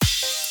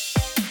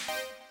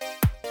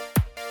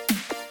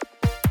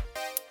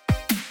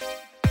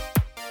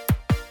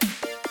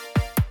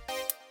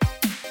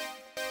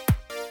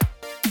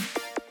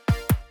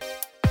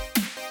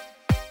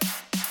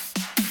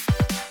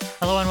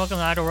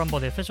Welcome to Idol Rumble,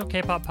 the official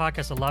K-pop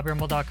podcast of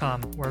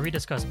LobbyRumble.com, where we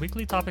discuss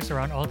weekly topics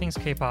around all things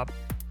K-pop.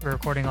 We're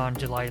recording on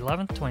July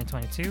 11th,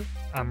 2022.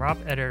 I'm Rob,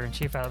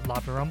 editor-in-chief at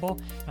Lobby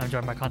Rumble. I'm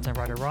joined by content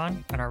writer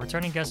Ron and our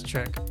returning guest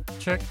Trick.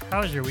 Trick,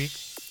 how was your week?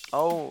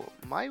 Oh,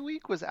 my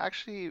week was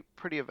actually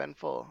pretty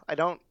eventful. I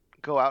don't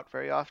go out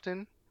very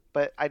often,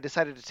 but I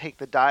decided to take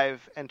the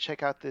dive and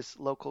check out this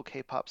local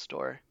K-pop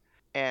store.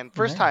 And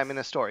first time in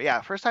a store.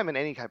 Yeah, first time in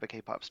any type of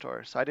K-pop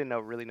store. So I didn't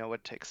really know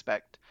what to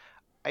expect.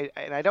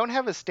 I don't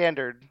have a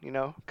standard,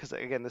 because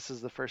again, this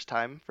is the first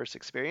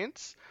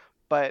experience.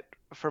 But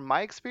from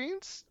my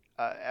experience,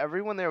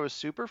 everyone there was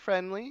super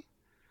friendly,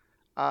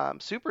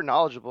 super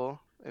knowledgeable.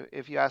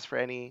 If you ask for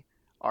any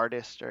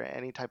artist or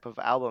any type of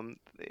album,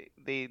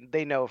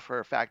 they know for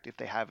a fact if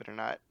they have it or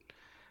not.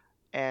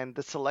 And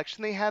the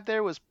selection they had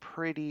there was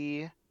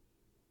pretty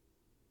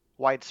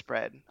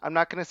widespread. I'm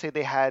not going to say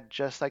they had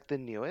just like the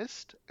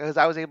newest, because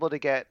I was able to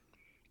get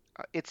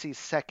ITZY's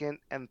second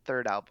and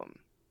third album.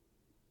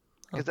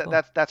 Because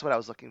that's what I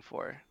was looking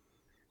for.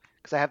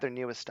 Because I have their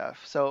newest stuff.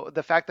 So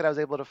the fact that I was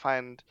able to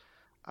find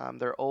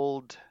their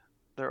old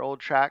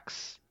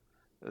tracks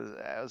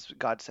was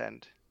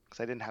godsend. Because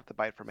I didn't have to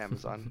buy it from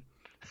Amazon.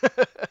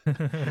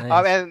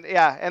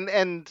 Nice.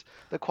 And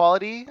the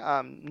quality,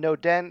 no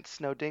dents,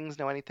 no dings,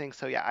 no anything.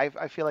 So yeah,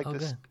 I feel like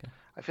Good.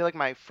 I feel like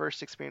my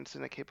first experience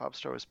in a K-pop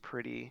store was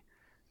pretty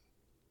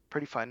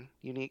fun,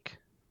 unique.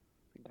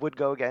 Would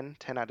go again,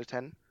 10 out of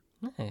 10.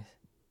 Nice.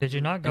 Did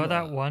you not go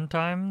that one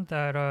time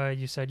that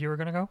you said you were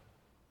going to go?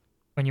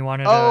 When you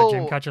wanted a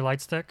Dreamcatcher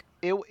light stick?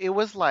 It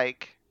was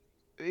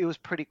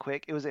pretty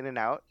quick. It was in and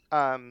out.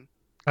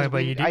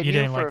 But you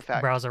didn't like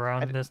browse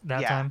around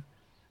that time?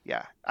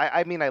 Yeah.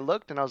 I mean, I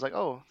looked and I was like,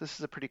 oh, this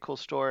is a pretty cool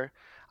store.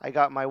 I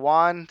got my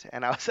wand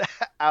and I was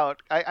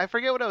out. I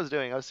forget what I was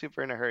doing. I was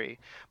super in a hurry.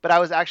 But I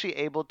was actually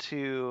able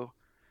to,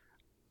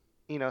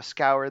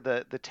 scour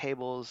the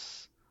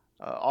tables,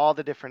 all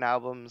the different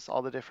albums,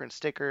 all the different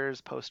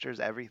stickers, posters,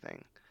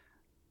 everything.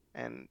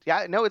 And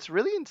yeah, no, it's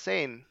really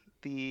insane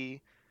the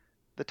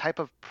type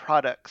of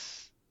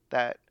products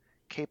that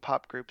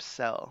K-pop groups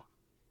sell.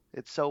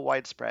 It's so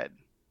widespread.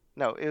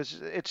 No, it's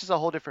just a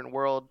whole different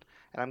world,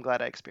 and I'm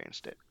glad I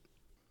experienced it.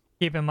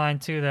 Keep in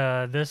mind too,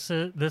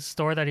 this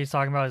store that he's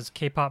talking about is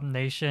K-pop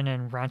Nation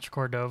in Rancho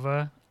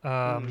Cordova.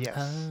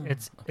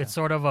 Yes. It's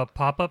sort of a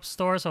pop-up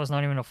store, so it's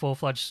not even a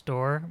full-fledged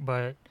store,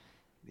 but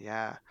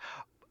yeah.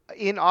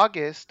 In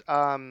August,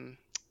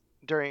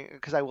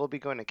 because I will be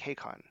going to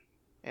KCON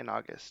in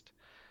August,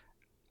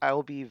 I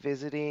will be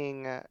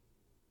visiting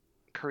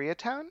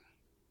Koreatown.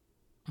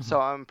 Mm-hmm. So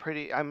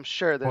I'm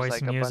sure there's Voice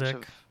like music. A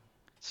bunch of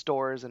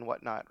stores and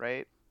whatnot,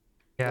 right?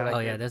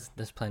 Yeah.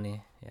 There's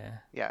plenty. Yeah.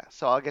 Yeah.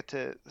 So I'll get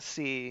to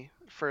see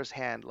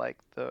firsthand like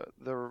the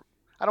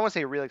I don't want to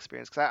say real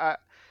experience, because I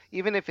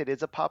even if it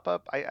is a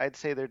pop-up, I'd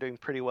say they're doing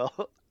pretty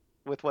well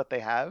with what they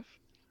have.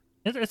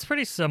 It's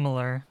pretty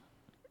similar.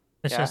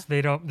 It's just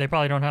they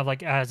probably don't have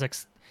like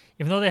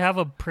even though they have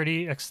a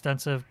pretty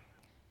extensive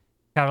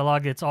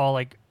catalog, it's all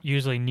like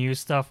usually new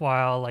stuff,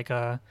 while like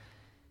a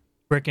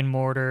brick and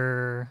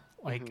mortar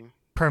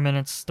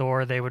permanent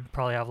store, they would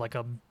probably have like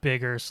a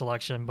bigger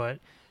selection. But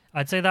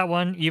I'd say that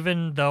one,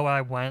 even though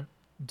I went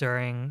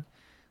during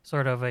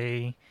sort of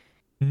a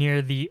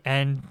near the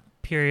end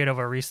period of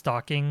a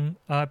restocking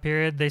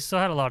period, they still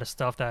had a lot of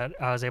stuff that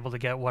I was able to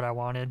get what I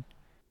wanted.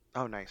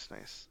 Oh, nice.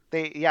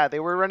 They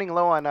were running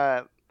low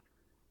on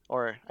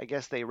or I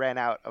guess they ran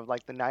out of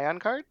like the Nyan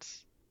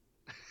cards.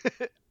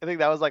 I think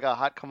that was like a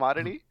hot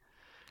commodity.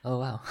 Oh,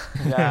 wow.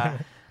 Yeah.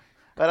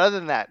 But other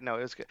than that, no,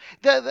 it was good.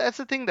 That's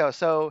the thing, though.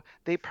 So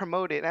they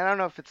promote it, and I don't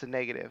know if it's a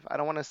negative. I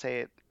don't want to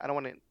say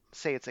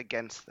it's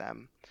against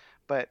them.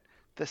 But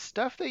the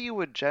stuff that you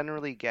would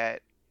generally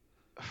get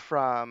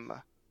from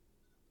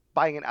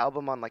buying an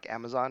album on like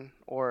Amazon,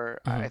 or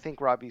I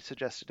think Robbie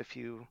suggested a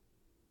few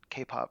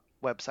K-pop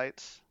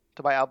websites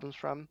to buy albums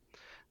from,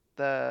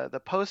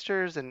 the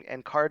posters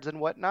and cards and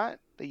whatnot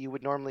that you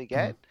would normally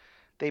get,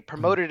 they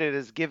promoted it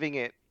as giving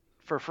it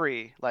for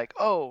free. Like,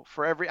 oh,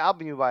 for every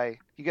album you buy,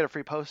 you get a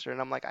free poster. And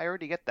I'm like, I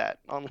already get that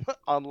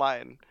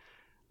online.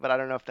 But I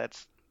don't know if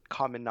that's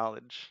common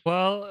knowledge.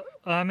 Well,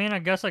 I mean, I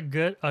guess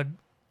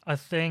a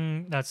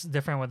thing that's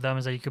different with them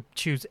is that you could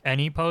choose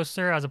any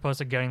poster as opposed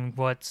to getting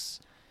what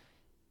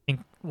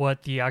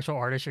the actual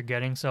artist you're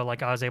getting. So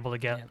like I was able to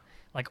get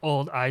like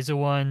old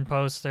IZ*ONE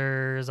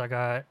posters. I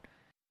got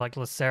like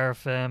LE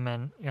SSERAFIM,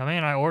 and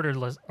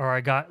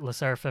I got LE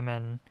SSERAFIM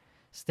and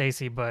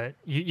Stacy, but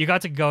you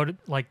got to go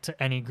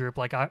to any group.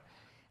 Like I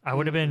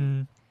would have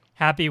been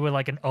happy with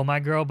like an Oh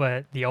My Girl,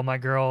 but the Oh My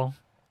Girl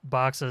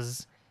box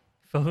is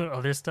filled with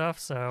other stuff,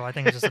 so I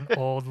think it's just an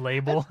old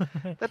label.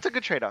 That's a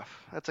good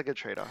trade-off.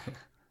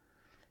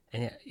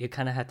 And yeah, you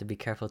kind of have to be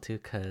careful too,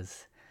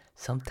 because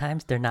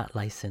sometimes they're not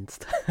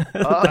licensed.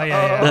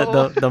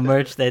 The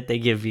merch that they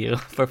give you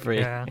for free.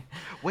 Yeah.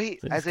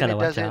 Wait, So as in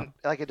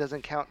it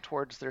doesn't count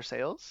towards their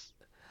sales?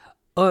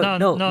 Oh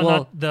no, well,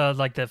 not the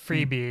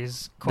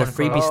freebies. the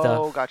freebie stuff.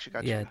 Oh, gotcha.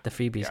 Yeah, the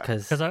freebies,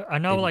 because I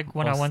know like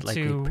when I went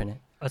to print it.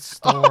 a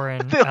store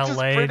in they'll just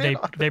LA, print it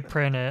they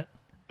print it.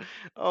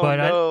 Oh But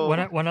no.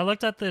 when I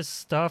looked at this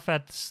stuff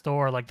at the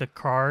store, like the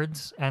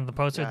cards and the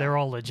poster, Yeah. they're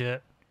all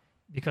legit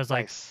because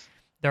like Nice.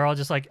 they're all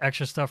just like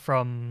extra stuff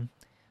from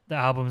the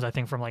albums. I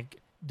think from like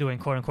doing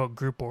quote unquote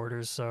group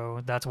orders,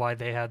 so that's why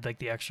they had like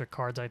the extra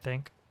cards. I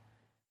think.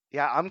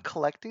 Yeah, I'm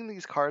collecting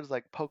these cards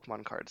like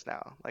Pokemon cards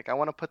now. Like I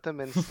want to put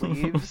them in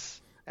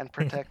sleeves and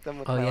protect them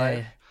with Oh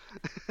my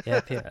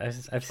yeah, life.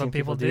 I've seen What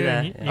people people do, do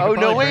and that. you Yeah. Oh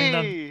could no probably bring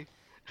them. way!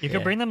 You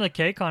could bring them to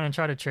KCON and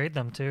try to trade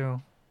them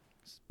too.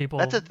 People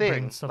That's a bring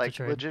thing. stuff to Like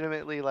trade.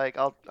 legitimately, like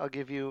I'll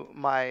give you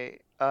my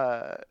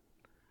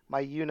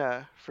my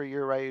Yuna for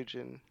your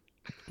Ryujin.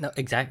 No,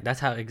 That's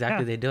how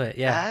exactly Yeah. they do it.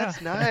 Yeah.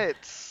 That's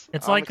nuts.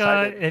 It's I'm like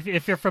excited.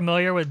 if you're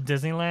familiar with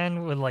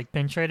Disneyland with like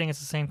pin trading, it's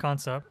the same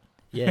concept.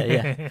 Yeah.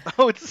 Yeah.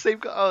 Oh, it's the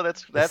same. Oh,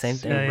 that's The same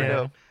super thing. Yeah, yeah.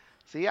 dope.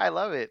 See, I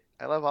love it.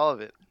 I love all of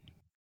it.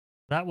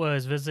 That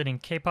was visiting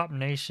K-pop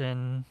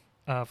Nation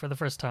for the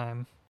first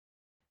time.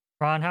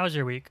 Ron, how was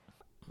your week?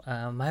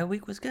 My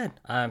week was good.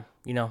 My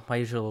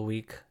usual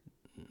week.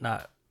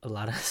 Not a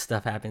lot of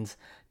stuff happens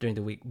during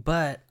the week,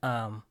 but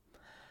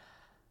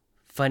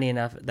funny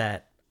enough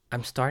that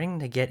I'm starting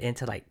to get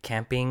into like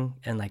camping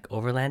and like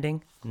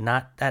overlanding.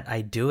 Not that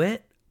I do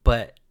it,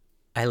 but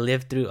I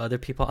live through other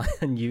people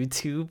on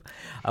YouTube.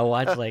 I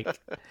watch like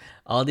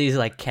all these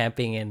like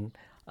camping and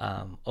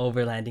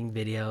overlanding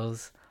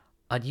videos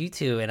on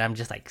YouTube, and I'm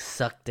just like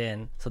sucked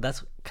in. So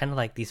that's kind of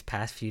like these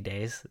past few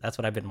days. That's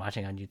what I've been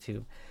watching on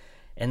YouTube,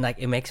 and like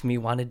it makes me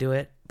want to do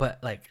it. But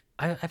like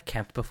I've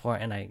camped before,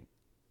 and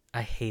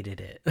I hated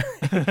it.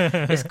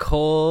 It's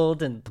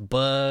cold and the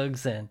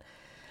bugs, and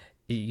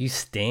you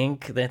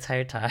stink the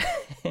entire time.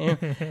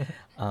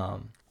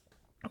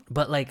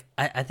 But like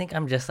I think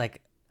I'm just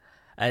like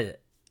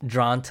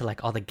drawn to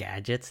like all the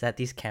gadgets that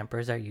these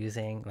campers are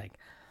using, like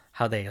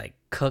how they like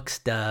cook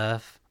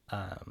stuff,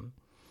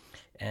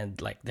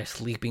 and like their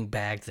sleeping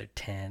bags, their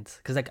tents.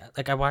 Because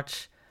like I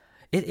watch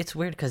it's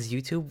weird because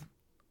YouTube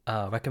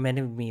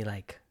recommended me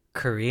like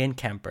Korean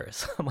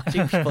campers. I'm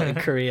watching people in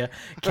Korea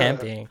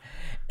camping,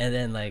 and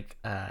then like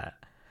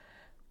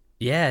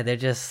yeah, they're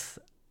just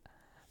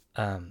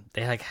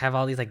they like have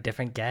all these like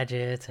different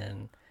gadgets,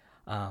 and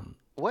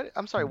What?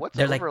 I'm sorry. What's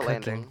they're like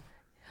overlanding? cooking.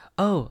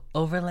 Oh,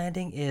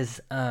 overlanding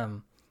is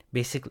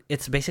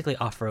basically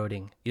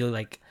off-roading. You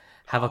like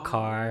have a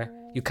car,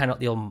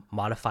 you'll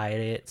modify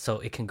it so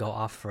it can go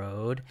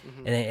off-road,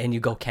 and you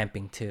go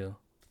camping too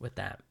with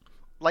that.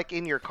 Like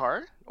in your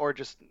car, or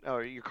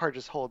your car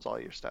just holds all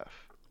your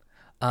stuff?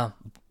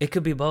 It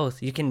could be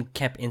both. You can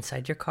camp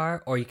inside your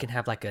car, or you can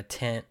have like a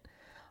tent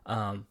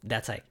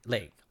that's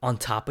like on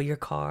top of your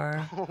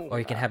car, or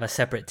you can have a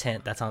separate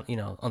tent that's on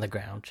on the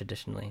ground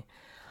traditionally.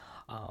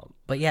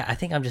 But yeah, I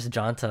think I'm just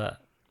drawn to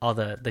all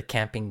the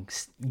camping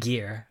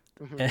gear.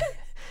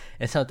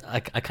 And so I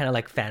kind of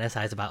like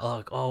fantasize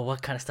about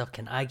what kind of stuff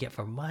can I get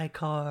for my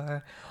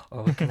car,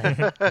 or what can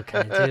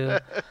I do.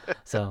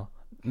 So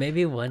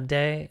maybe one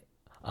day,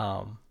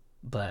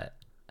 but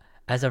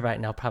as of right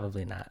now,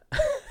 probably not.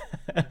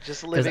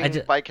 Just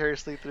living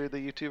vicariously through the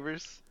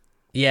YouTubers.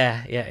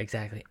 Yeah,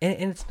 exactly.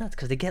 And it's nuts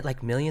because they get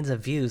like millions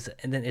of views,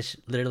 and then it's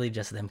literally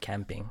just them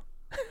camping.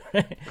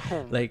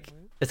 Like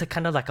it's a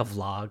kind of like a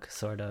vlog,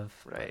 sort of.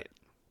 Right.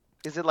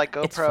 Is it like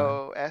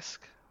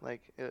GoPro-esque?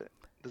 Like,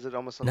 does it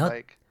almost look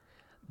like?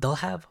 They'll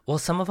have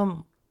some of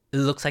them. It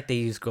looks like they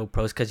use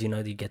GoPros because you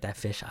get that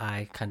fish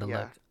eye kind of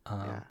look.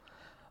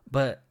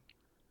 But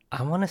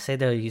I want to say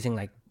they're using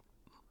like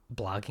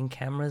blogging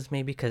cameras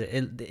maybe because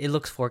it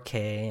looks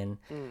 4K and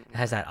it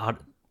has that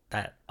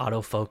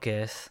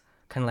autofocus.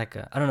 Kind of like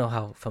I don't know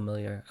how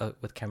familiar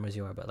with cameras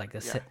you are, but like the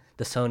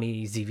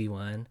Sony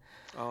ZV-1.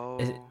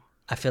 Oh.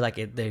 I feel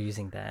like they're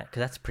using that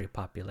because that's pretty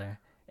popular.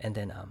 And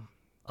then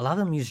a lot of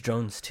them use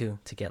drones too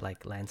to get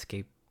like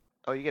landscape.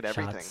 Oh, you get shots.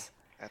 everything.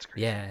 That's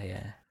crazy.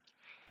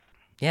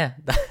 Yeah.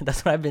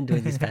 That's what I've been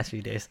doing these past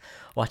few days,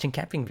 watching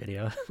camping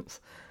videos.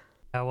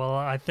 Yeah, well,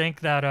 I think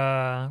that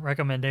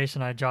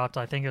recommendation I dropped,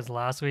 I think it was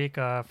last week,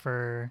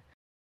 for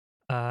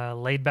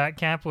laid back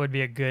camp would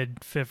be a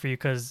good fit for you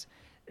because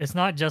it's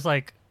not just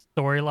like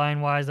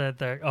storyline wise that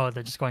they're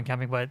just going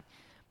camping, but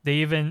they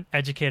even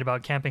educate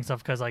about camping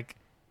stuff because like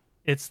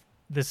it's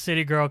the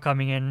city girl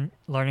coming in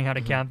learning how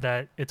to camp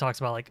that it talks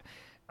about like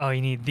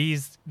you need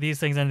these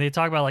things, and they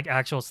talk about like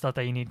actual stuff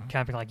that you need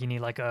camping, like you need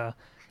like a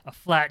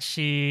flat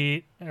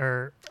sheet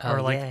or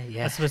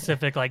a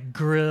specific like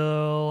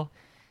grill,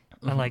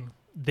 and like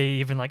they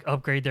even like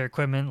upgrade their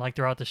equipment like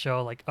throughout the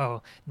show, like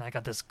now I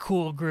got this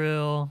cool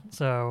grill.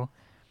 So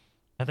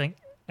I think,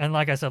 and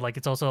like I said, like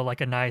it's also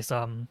like a nice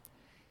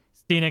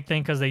scenic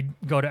thing because they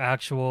go to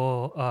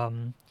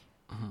actual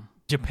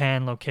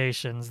Japan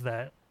locations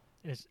that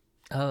is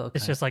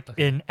it's just like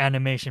in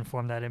animation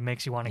form that it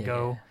makes you want to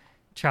go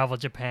travel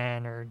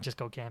Japan or just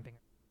go camping,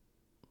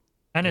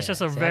 and it's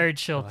just a very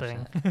chill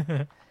thing.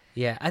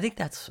 Yeah, I think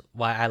that's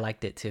why I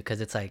liked it too, because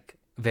it's like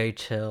very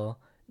chill.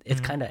 It's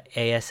kind of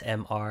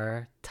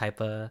ASMR type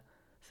of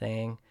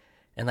thing,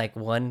 and like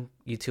one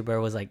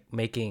YouTuber was like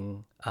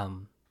making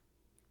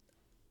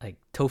like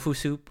tofu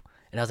soup,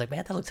 and I was like,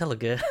 man, that looks hella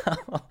good. I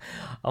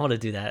want to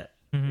do that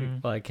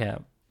while I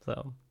camp.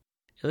 So,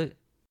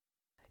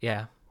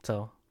 yeah.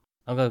 So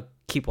I'm gonna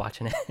keep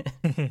watching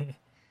it.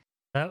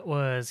 That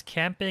was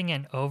camping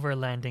and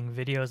overlanding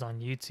videos on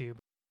YouTube.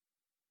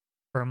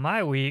 For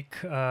my week,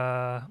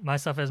 my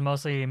stuff is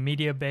mostly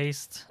media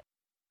based.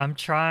 I'm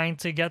trying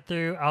to get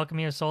through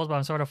Alchemy of Souls, but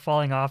I'm sort of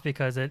falling off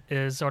because it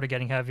is sort of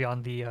getting heavy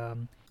on the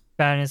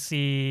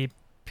fantasy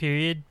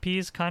period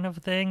piece kind of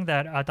thing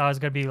that I thought was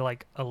gonna be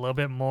like a little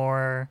bit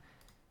more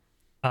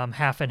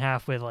half and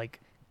half with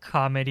like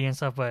comedy and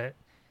stuff, but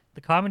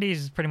the comedy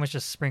is pretty much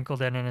just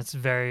sprinkled in and it's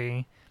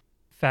very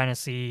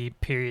fantasy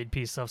period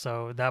piece stuff,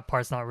 so that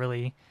part's not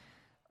really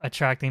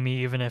attracting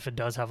me, even if it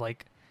does have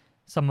like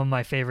some of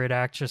my favorite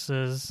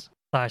actresses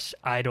slash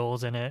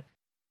idols in it.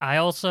 I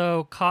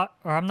also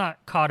I'm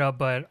not caught up,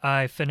 but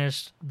I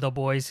finished The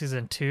Boys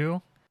season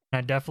 2.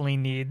 I definitely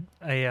need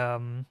a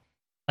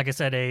like I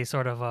said, a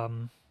sort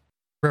of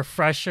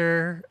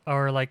refresher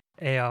or like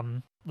a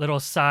little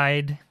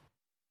side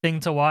thing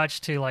to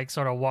watch to like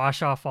sort of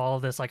wash off all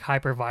of this like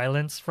hyper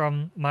violence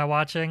from my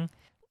watching.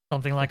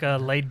 Something like a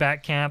laid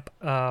back camp,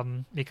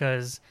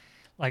 because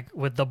like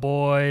with The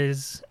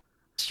Boys,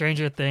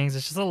 Stranger Things,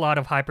 it's just a lot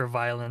of hyper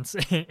violence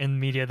in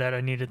media that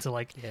I needed to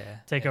like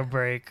take a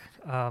break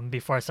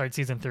before I start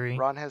season 3.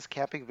 Ron has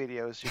camping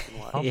videos you can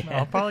watch.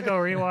 I'll probably go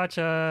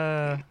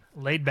rewatch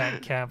laid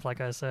back camp,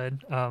 like I said.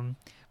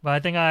 But I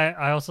think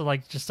I also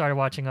like just started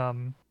watching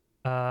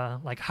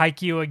like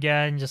Haikyuu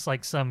again, just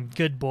like some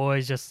good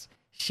boys just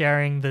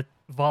sharing the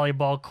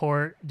volleyball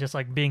court, just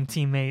like being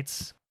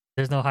teammates.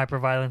 There's no hyper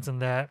violence in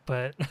that,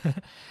 but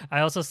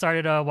I also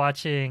started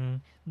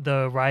watching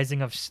the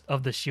Rising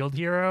of the Shield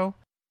Hero,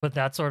 but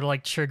that's sort of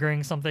like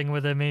triggering something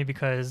within me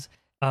because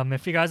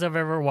if you guys have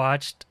ever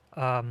watched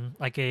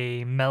like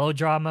a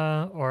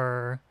melodrama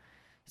or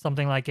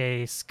something like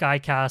a Sky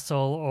Castle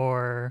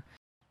or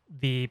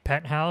the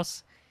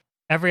Penthouse,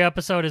 every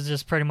episode is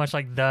just pretty much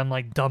like them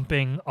like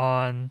dumping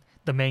on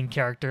the main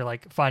character,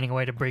 like finding a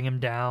way to bring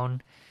him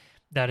down.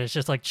 That is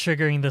just like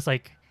triggering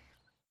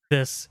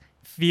this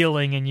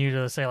feeling in you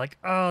to say like,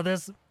 oh,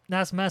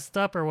 that's messed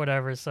up or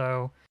whatever.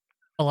 So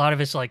a lot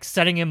of it's like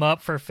setting him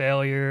up for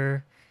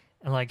failure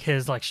and like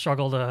his like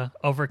struggle to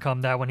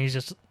overcome that when he's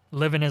just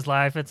living his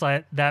life. It's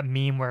like that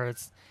meme where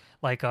it's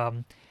like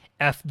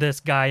F this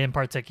guy in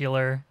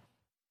particular.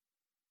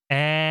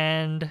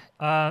 And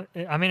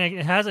I mean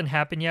it hasn't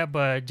happened yet,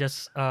 but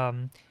just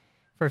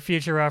for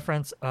future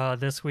reference,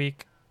 this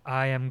week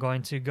I am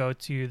going to go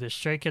to the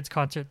Stray Kids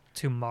concert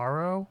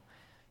tomorrow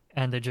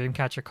and the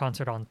Dreamcatcher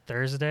concert on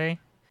Thursday.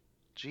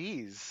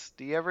 Jeez,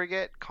 do you ever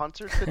get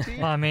concert fatigue?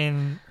 Well, I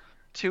mean,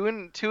 two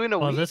in a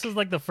week. This is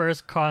like the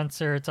first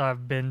concert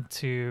I've been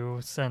to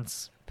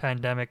since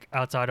pandemic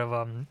outside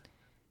of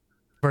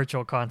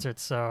virtual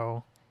concerts,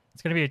 so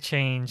it's gonna be a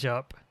change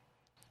up.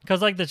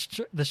 Cause like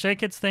the Stray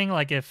Kids thing,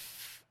 like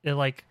if it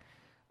like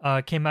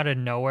came out of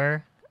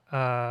nowhere,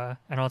 and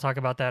I'll talk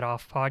about that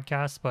off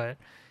podcast, but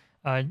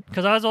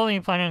because I was only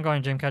planning on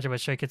going to Dreamcatcher,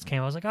 but Stray Kids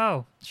came, I was like,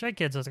 oh, Stray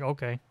Kids, I was like,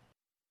 okay,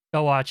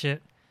 go watch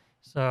it.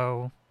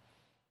 So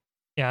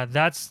yeah,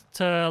 that's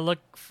to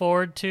look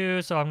forward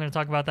to. So I'm going to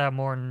talk about that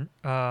more in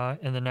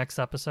the next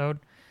episode.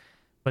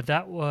 But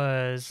that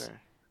was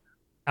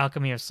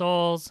Alchemy of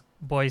Souls,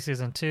 Boys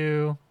Season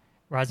 2,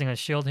 Rising of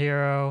Shield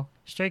Hero,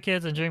 Stray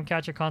Kids, and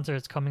Dreamcatcher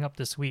concerts coming up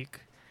this week.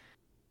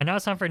 And now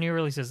it's time for new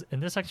releases. In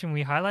this section,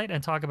 we highlight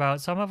and talk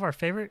about some of our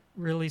favorite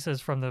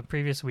releases from the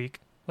previous week.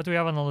 What do we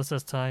have on the list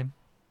this time?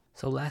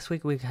 So last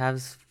week we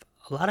have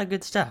a lot of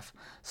good stuff.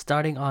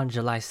 Starting on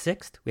July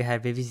 6th, we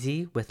had Vivi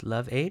Z with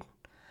Love Aid,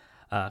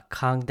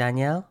 Kang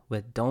Daniel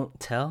with Don't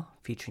Tell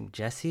featuring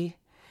Jessi,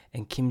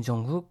 and Kim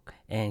Jong-hook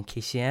and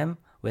KCM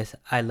with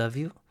I Love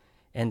You,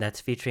 and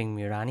that's featuring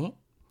Mirani.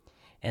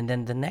 And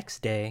then the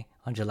next day,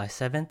 on July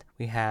 7th,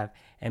 we have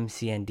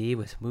MCND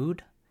with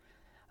Mood,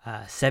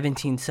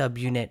 17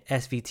 subunit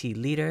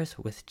SVT Leaders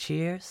with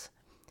Cheers,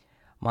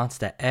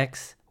 Monsta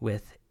X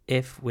with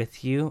If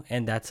With You,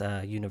 and that's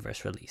a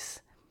universe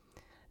release.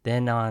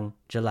 Then on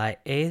July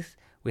 8th,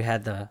 we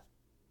had the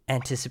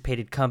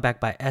anticipated comeback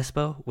by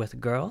Espo with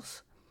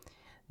Girls.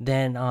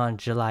 Then on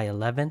July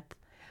 11th,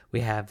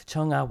 we have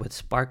Chungha with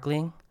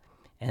Sparkling.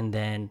 And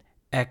then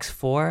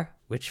X4,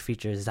 which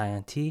features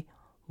Zion T,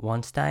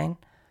 Wonstein,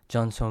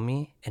 John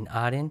Somi, and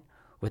Arin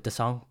with the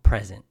song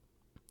Present.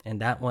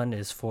 And that one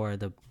is for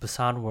the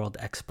Busan World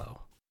Expo.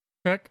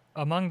 Rick,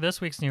 among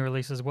this week's new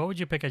releases, what would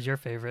you pick as your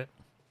favorite?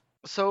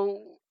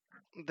 So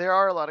there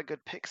are a lot of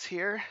good picks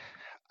here.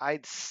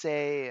 I'd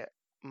say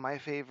my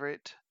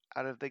favorite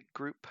out of the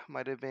group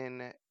might have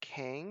been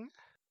Kang,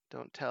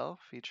 Don't Tell,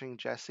 featuring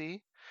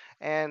Jessi.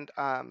 And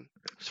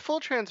full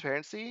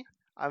transparency,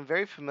 I'm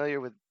very familiar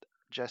with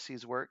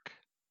Jessi's work.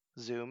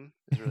 Zoom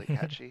is really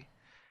catchy.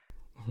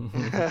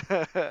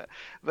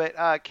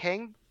 But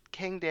Kang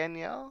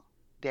Daniel.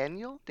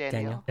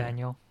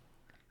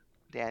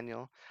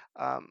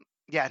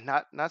 Yeah,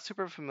 not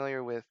super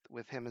familiar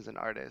with him as an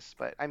artist,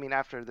 but I mean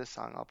after this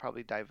song I'll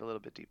probably dive a little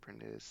bit deeper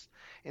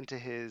into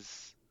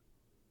his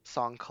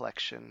song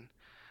collection.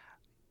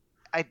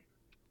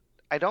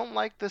 I don't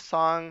like the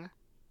song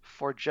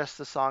for just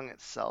the song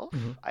itself.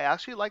 Mm-hmm. I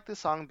actually like this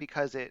song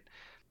because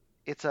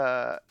it's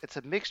a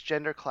mixed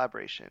gender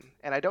collaboration,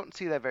 and I don't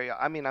see that very.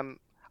 I mean,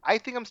 I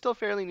think I'm still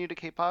fairly new to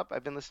K-pop.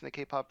 I've been listening to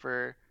K-pop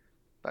for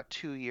about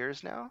 2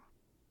 years now,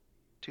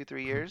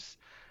 3 years,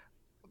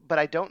 but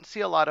I don't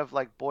see a lot of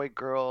like boy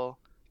girl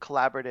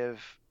collaborative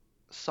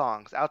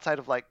songs outside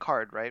of like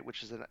Card, right,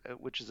 which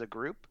is a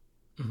group,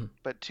 Mm-hmm.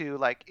 but to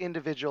like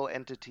individual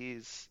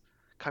entities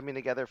coming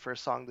together for a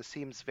song. This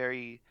seems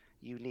very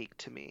unique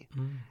to me,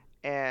 Mm-hmm.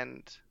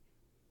 and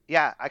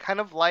yeah,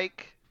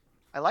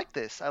 I like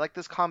this. I like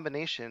this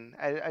combination.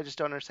 I just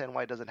don't understand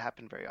why it doesn't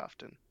happen very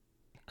often.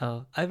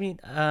 Oh, I mean,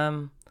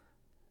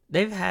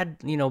 they've had,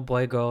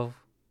 boy girl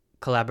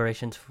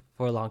collaborations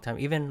for a long time,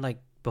 even like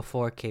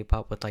before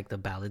K-pop with like the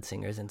ballad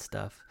singers and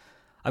stuff.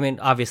 I mean,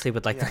 obviously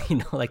with like Yeah.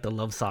 the, like the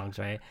love songs,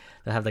 right?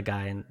 They have the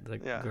guy and the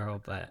Yeah.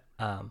 girl, but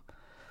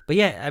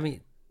yeah, I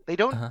mean, They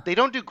don't uh they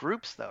don't do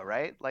groups though,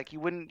 right? Like you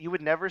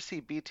would never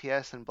see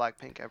BTS and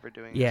Blackpink ever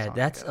doing a yeah, song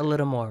that's together.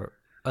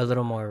 a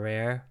little more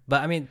rare.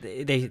 But I mean,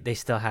 they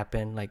still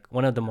happen. Like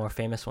one of the more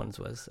famous ones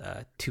was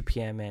 2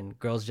 p.m. and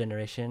Girls'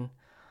 Generation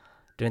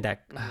doing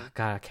that. Hmm.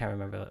 God, I can't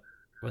remember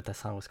what that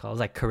song was called. It was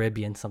like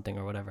Caribbean something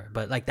or whatever.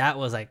 But like that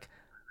was like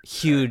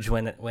Sure. huge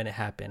when it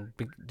happened.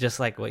 Just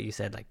like what you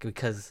said, like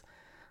because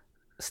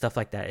stuff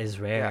like that is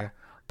Yeah. rare.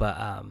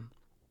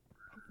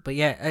 But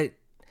yeah,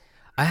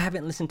 I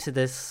haven't listened to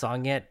this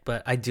song yet,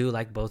 but I do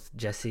like both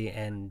Jessi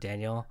and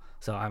Daniel,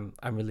 so I'm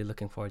really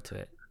looking forward to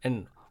it.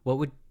 And what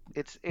would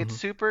It's mhm.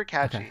 super Okay.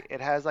 catchy.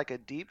 It has like a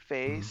deep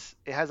Mm-hmm. bass.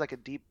 It has like a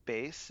deep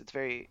bass. It's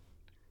very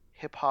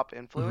hip hop Mm-hmm.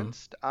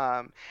 influenced.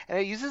 And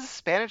it uses a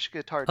Spanish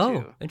guitar Oh, too,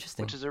 which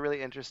interesting. is a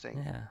really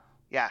interesting. Yeah.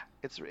 Yeah,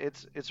 it's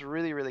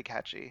really really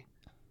catchy.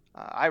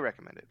 I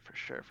recommend it for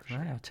sure, for All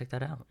right, sure. I'll check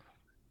that out.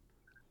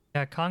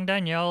 Yeah, Kang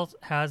Daniel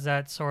has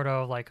that sort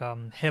of like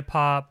hip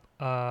hop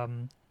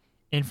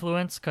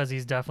influence because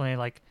he's definitely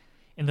like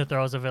in the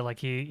throes of it. Like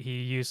he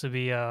used to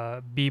be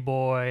a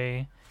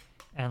b-boy,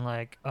 and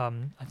like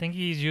I think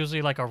he's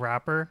usually like a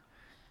rapper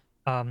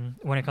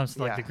when it comes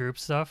to like the Yeah. group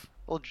stuff.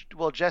 Well,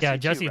 Yeah, Jesse too,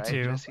 Jessie right?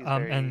 too. Jesse's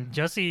very. And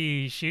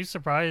Jessie, she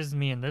surprised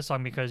me in this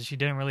song because she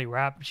didn't really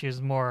rap. She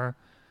was more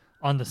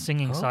on the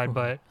singing side. Oh.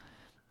 But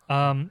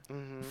Okay.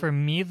 Hmm. for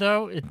me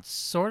though, it's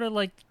sort of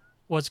like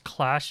was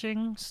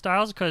clashing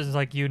styles because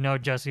like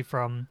Jessie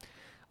from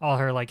all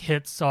her like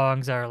hit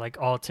songs that are like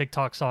all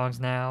TikTok songs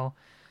now.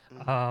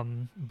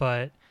 Hmm.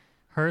 But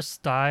her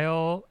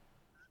style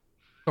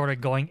sort of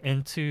going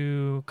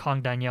into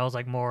Kong Danielle's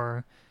like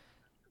more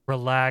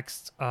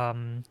relaxed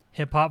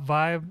hip hop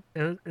vibe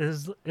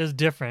is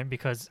different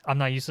because I'm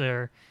not used to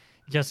her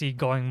Jessie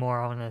going more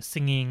on a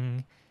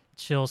singing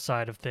chill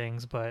side of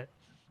things. But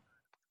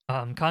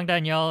Kong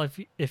Danielle,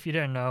 if you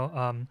didn't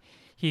know,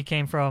 he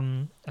came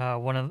from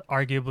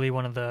arguably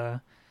one of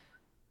the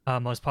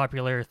most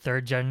popular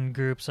third gen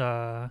groups,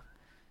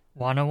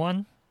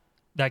 101,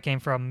 that came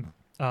from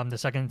the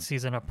second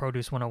season of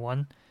Produce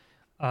 101.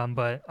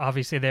 But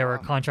obviously they were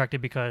Wow.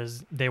 contracted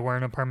because they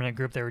weren't a permanent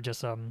group. They were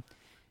just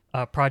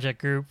a project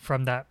group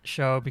from that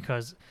show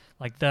because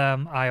like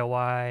them,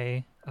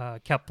 IOI,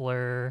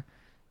 Kepler,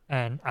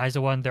 and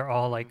Aizawan, they're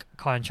all Hmm. like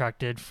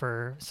contracted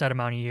for a set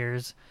amount of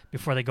years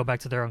before they go back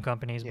to their own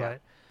companies. Yeah.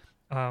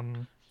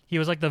 But he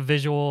was like the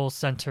visual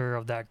center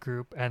of that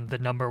group and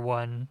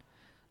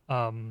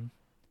um,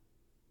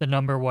 the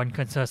number one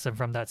contestant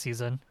from that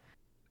season.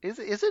 Is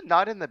it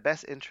not in the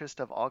best interest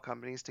of all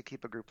companies to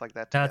keep a group like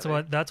that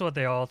together? That's what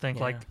they all think.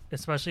 Like Yeah.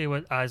 especially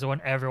with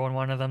Aizawan, everyone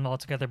wanted them all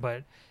together,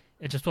 but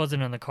it just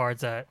wasn't in the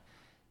cards that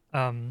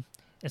um,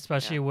 Yeah.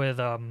 especially with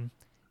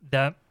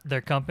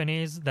their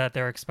companies that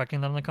they're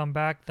expecting them to come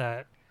back,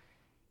 that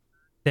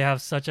they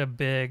have such a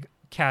big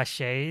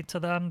cachet to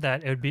them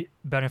that it would be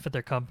benefit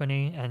their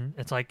company, and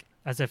it's like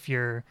as if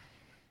you're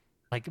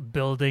like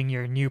building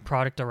your new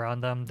product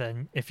around them.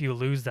 Then if you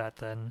lose that,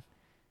 then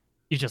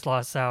you just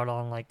lost out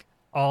on like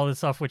all the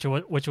stuff which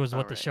was All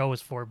what the right. show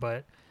was for.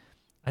 But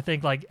I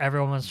think like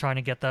everyone was trying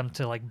to get them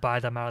to like buy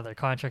them out of their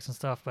contracts and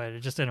stuff, but it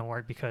just didn't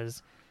work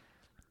because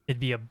it'd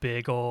be a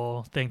big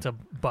old thing to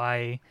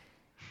buy,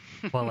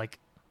 well, like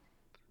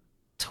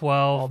All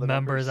 12 the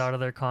members members. out of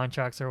their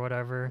contracts or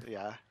whatever.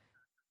 Yeah.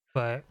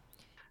 But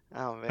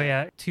Oh but man.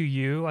 yeah, To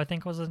You, I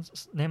think was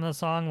the name of the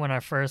song when I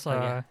first Oh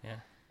yeah. Yeah.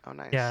 Oh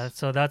yeah, nice.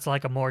 so that's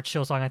like a more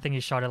chill song. I think he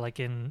shot it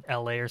like in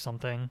LA or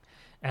something.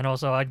 And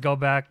also I'd go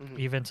back Hmm.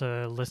 even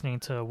to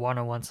listening to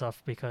 101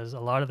 stuff because a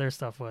lot of their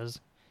stuff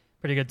was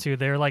pretty good too.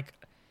 They're like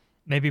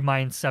maybe my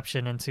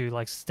inception into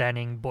like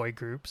standing boy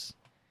groups.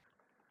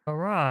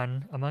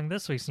 Ron, among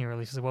this week's new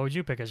releases, what would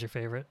you pick as your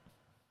favorite?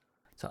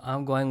 So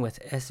I'm going with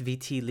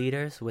SVT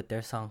Leaders with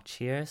their song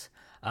Cheers.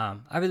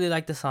 I really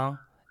like the song,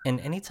 and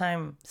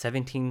anytime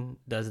 17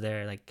 does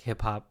their like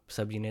hip hop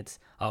subunits,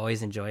 I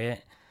always enjoy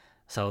it.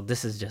 So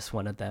this is just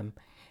one of them.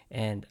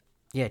 And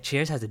yeah,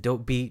 Cheers has a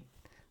dope beat.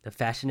 The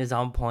fashion is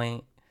on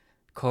point.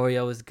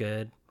 Choreo is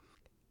good.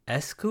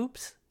 S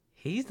Coops,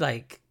 he's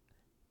like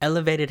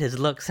elevated his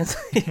look since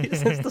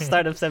since the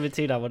start of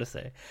 17. I want to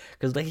say,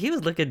 because like he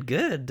was looking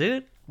good,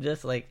 dude.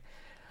 Just like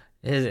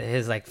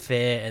his like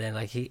fit, and then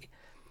like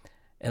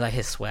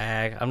his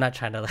swag. I'm not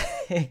trying to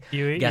like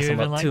You gas him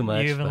up too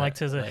much. You even but, liked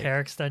his like, hair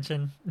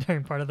extension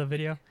during part of the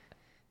video.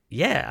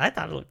 Yeah, I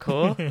thought it looked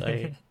cool.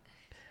 Like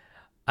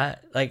I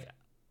like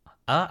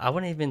I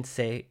wouldn't even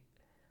say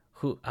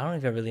who. I don't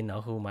even really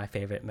know who my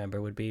favorite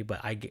member would be, but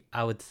I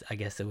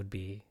guess it would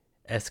be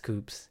S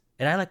Coops,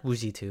 and I like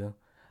Woozi too,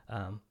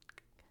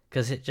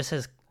 because it just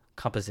his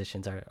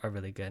compositions are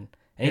really good.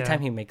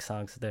 Anytime he makes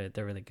songs, they're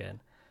really good.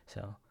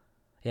 So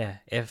yeah,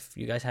 if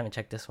you guys haven't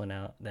checked this one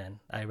out, then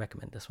I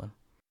recommend this one.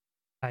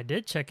 I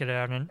did check it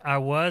out, and I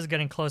was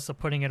getting close to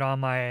putting it on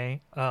my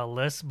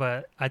list,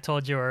 but I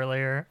told you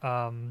earlier,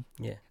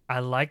 Yeah. I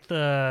like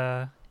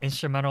the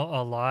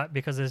instrumental a lot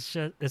because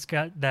it's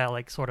got that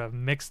like sort of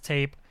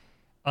mixtape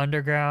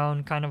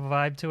underground kind of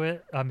vibe to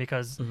it,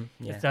 because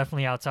Yeah. it's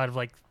definitely outside of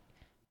like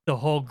the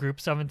whole Group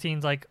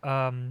 17's like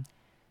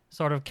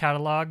sort of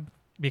catalog,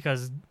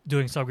 because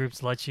doing sub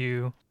groups lets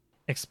you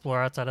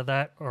explore outside of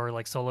that, or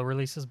like solo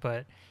releases.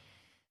 But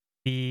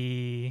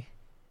the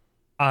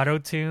auto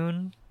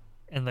tune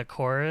in the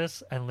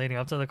chorus and leading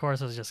up to the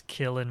chorus was just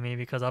killing me,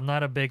 because I'm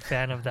not a big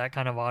fan of that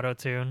kind of auto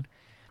tune.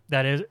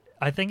 That is,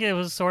 I think it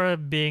was sort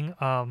of being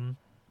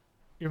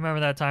you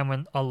remember that time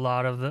when a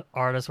lot of the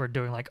artists were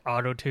doing like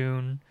auto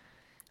tune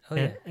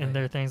in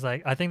their things.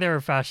 Like, I think they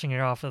were fashioning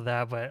it off of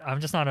that, but I'm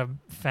just not a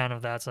fan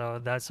of that.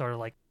 So that sort of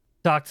like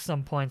docked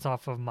some points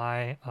off of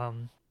my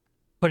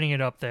putting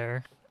it up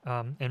there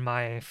in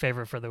my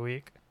favorite for the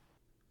week.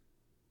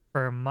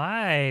 For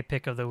my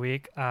pick of the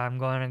week, I'm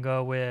going to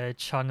go with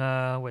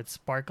Chunga with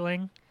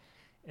Sparkling.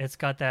 It's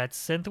got that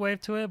synthwave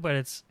to it, but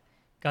it's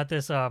got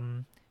this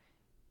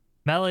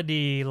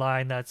melody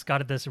line that's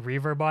got this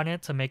reverb on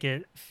it to make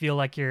it feel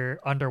like you're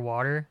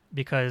underwater,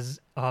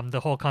 because the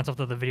whole concept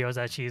of the video is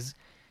that she's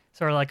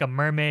sort of like a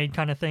mermaid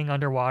kind of thing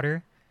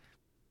underwater.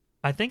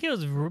 I think it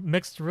was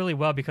mixed really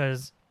well,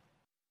 because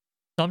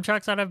some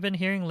tracks that I've been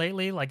hearing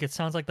lately, like, it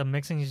sounds like the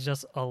mixing is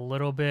just a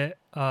little bit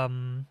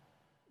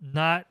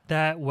not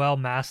that well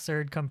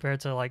mastered compared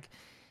to, like,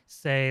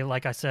 say,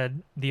 like I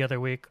said the other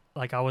week,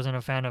 like, I wasn't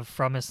a fan of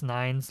Fromis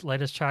Nine's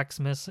latest tracks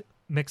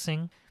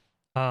mixing,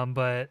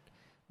 but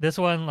this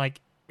one,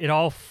 like, it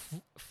all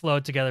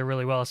flowed together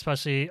really well,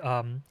 especially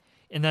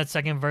in that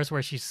second verse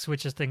where she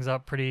switches things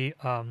up pretty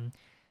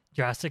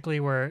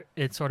drastically, where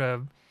it sort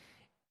of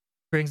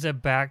brings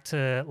it back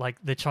to like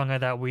the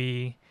Chunga that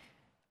we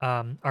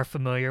are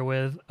familiar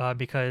with,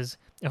 because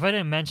if I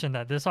didn't mention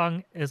that this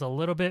song is a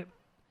little bit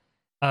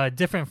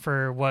different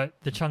for what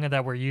the Chunga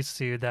that we're used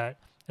to, that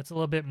it's a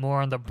little bit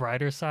more on the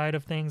brighter side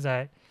of things,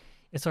 that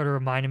it sort of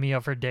reminded me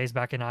of her days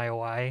back in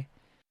IOI. I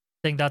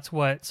think that's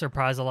what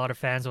surprised a lot of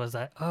fans, was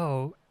that,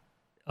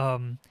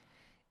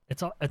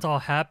 it's all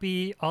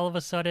happy all of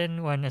a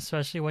sudden, when,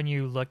 especially when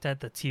you looked at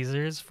the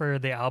teasers for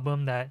the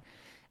album, that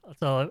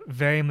it's a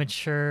very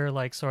mature,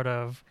 like, sort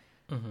of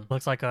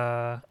looks like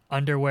a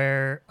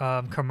underwear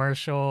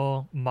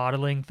commercial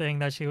modeling thing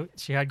that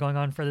she had going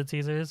on for the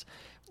teasers.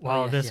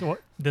 While this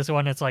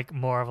one, it's like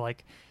more of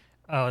like,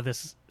 oh,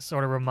 this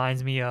sort of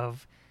reminds me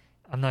of,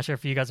 I'm not sure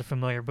if you guys are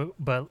familiar,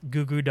 but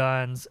Goo Goo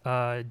Dolls'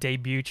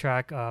 debut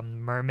track,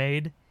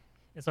 Mermaid.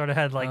 It sort of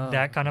had like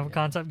that kind of a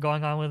concept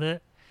going on with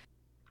it.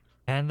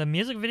 And the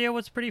music video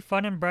was pretty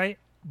fun and bright,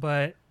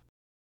 but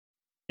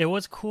it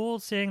was cool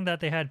seeing that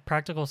they had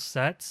practical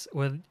sets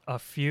with a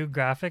few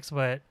graphics,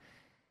 but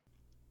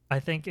I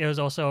think it was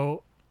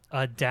also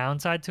a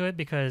downside to it,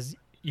 because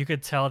you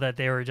could tell that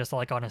they were just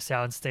like on a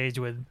sound stage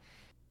with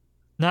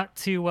not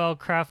too well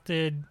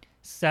crafted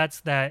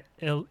sets, that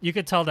you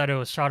could tell that it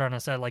was shot on a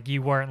set. Like,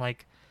 you weren't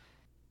like,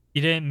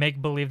 you didn't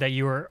make believe that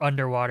you were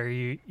underwater.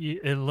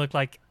 It looked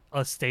like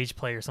a stage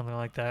play or something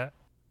like that.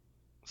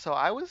 So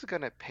I was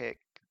gonna pick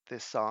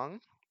this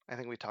song. I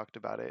think we talked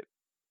about it.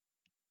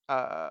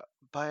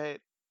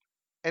 But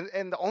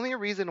the only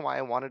reason why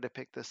I wanted to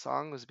pick this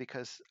song was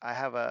because I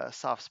have a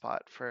soft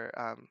spot for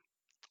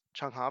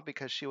Chungha,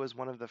 because she was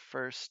one of the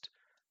first,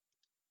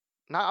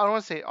 not, I don't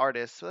want to say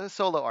artists, a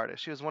solo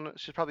artist. She's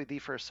probably the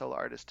first solo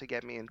artist to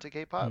get me into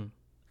K-pop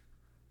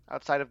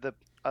outside of the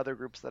other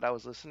groups that I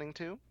was listening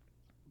to.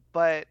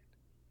 But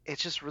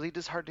it's just really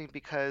disheartening,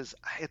 because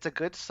it's a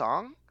good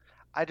song.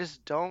 I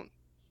just don't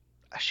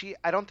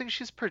I don't think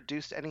she's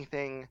produced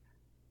anything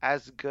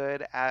as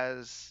good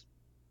as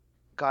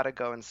Gotta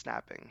Go and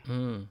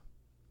Snapping.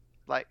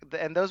 Like,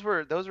 and those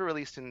were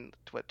released in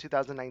what,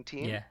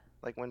 2019? Yeah.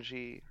 Like when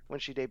she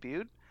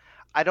debuted.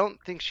 I don't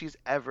think she's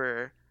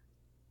ever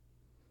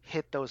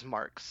hit those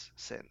marks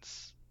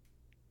since.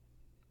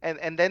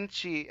 And then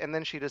she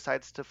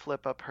decides to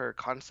flip up her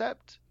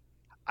concept.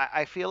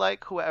 I feel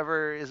like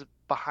whoever is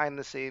behind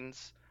the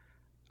scenes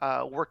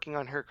working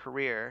on her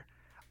career,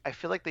 I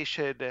feel like they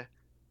should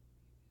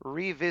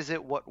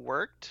revisit what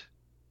worked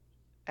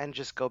and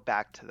just go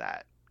back to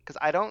that, because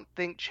I don't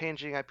think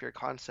changing up your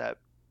concept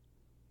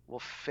will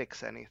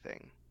fix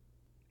anything,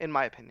 in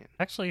my opinion.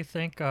 I actually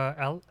think,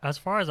 as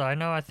far as I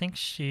know, I think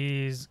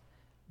she's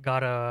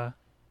got a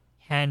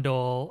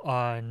handle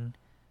on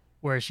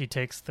where she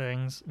takes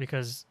things,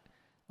 because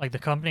like the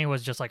company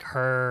was just like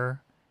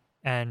her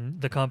and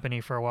the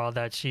company for a while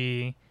that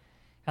she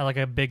had like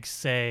a big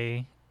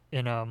say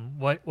in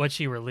what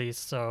she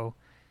released. So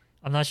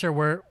I'm not sure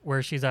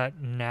where she's at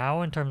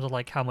now in terms of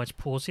like how much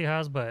pull she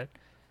has, but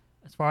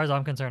as far as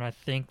I'm concerned, I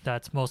think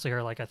that's mostly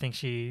her. Like I think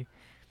she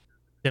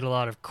did a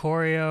lot of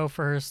choreo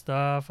for her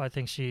stuff. I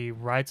think she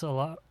writes a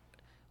lot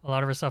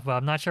of her stuff, but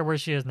I'm not sure where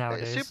she is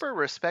nowadays. Super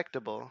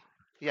respectable.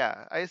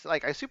 Yeah, I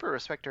super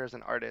respect her as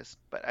an artist,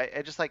 but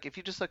I just like if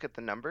you just look at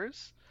the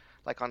numbers,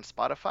 like on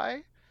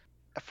Spotify,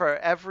 for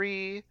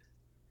every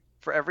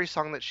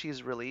song that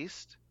she's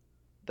released,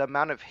 the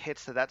amount of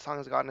hits that song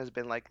has gotten has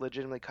been like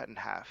legitimately cut in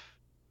half.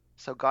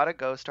 So Gotta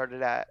Go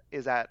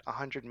is at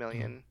 100 Mm-hmm.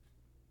 million,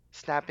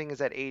 Snapping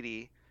is at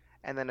 80,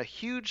 and then a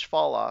huge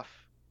fall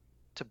off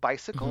to Mm-hmm.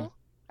 Bicycle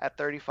at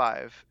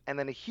 35, and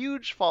then a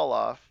huge fall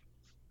off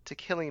to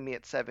Killing Me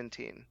at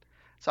 17.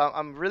 So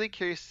I'm really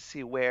curious to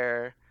see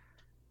where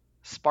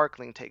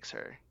Sparkling takes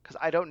her, because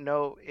I don't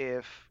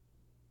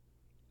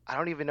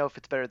even know if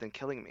it's better than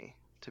Killing Me,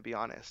 to be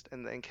honest.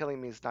 And Killing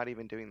Me is not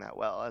even doing that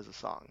well as a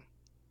song.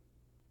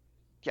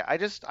 Yeah, I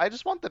just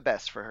want the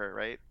best for her,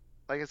 right?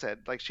 Like I said,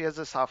 like she has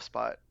a soft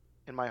spot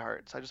in my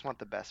heart, so I just want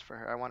the best for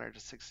her. I want her to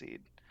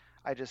succeed.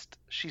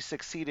 She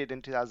succeeded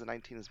in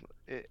 2019,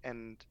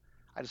 and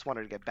I just want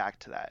her to get back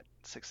to that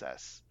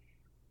success.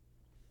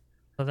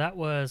 So that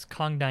was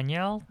Kong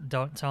Danielle,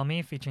 Don't Tell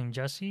Me, featuring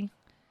Jessi,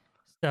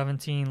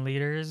 17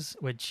 Liters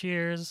with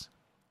Cheers,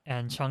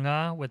 and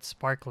Chungha with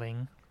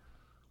Sparkling.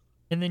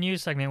 In the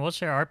news segment, we'll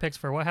share our picks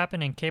for what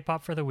happened in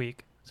K-pop for the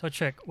week. So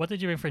Trick, what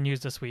did you bring for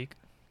news this week?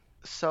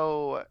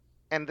 So,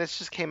 and this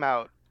just came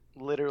out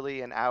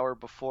literally an hour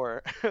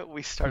before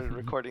we started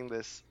recording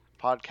this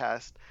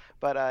podcast.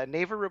 But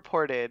Naver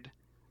reported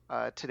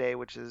today,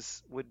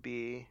 would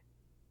be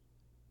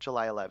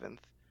July 11th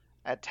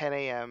at 10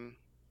 a.m.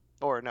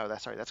 Or no,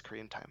 that's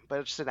Korean time, but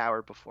it's just an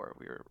hour before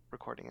we were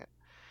recording it.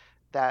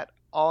 That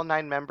all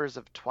 9 members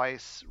of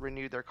Twice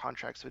renewed their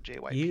contracts with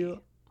JYP.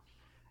 You.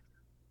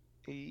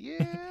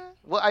 Yeah.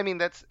 Well, I mean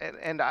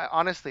and I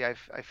honestly I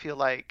feel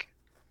like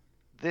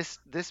this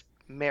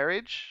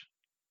marriage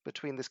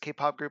between this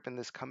K-pop group and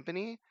this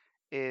company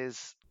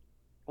is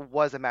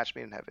was a match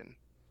made in heaven.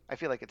 I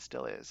feel like it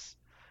still is.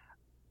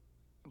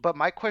 But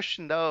my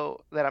question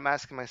though that I'm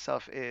asking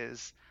myself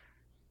is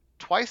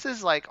Twice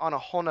is like on a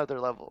whole nother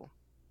level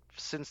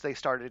since they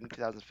started in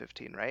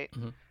 2015, right?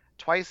 Mm-hmm.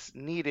 Twice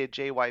needed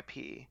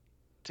JYP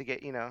to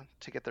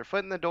get their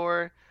foot in the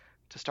door,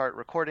 to start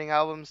recording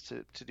albums,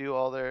 to do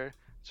all their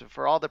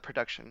for all the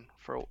production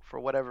for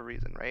whatever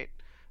reason, right?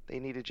 They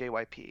needed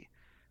JYP.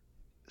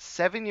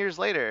 7 years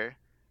later,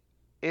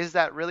 is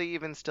that really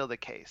even still the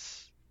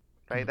case?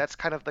 Right? Mm-hmm. That's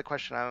kind of the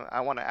question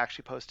I want to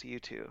actually pose to you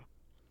two,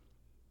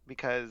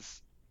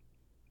 because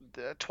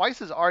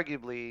Twice is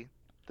arguably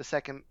the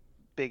second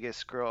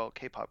biggest girl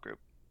K-pop group,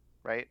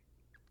 right?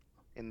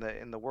 In the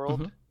Mm-hmm.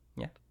 world.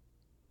 Yeah.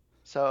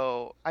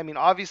 So, I mean,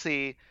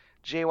 obviously,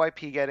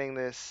 JYP getting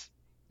this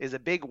is a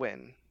big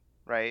win,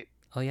 right?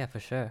 Oh yeah, for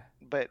sure.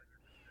 But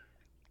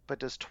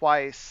does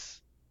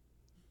Twice?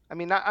 I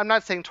mean, I'm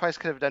not saying Twice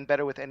could have done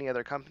better with any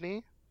other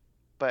company,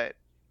 but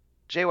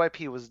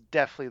JYP was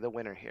definitely the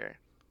winner here.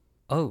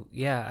 Oh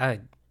yeah,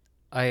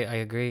 I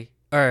agree.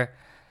 Or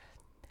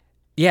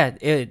yeah,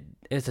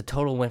 it's a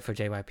total win for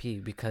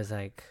JYP because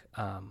like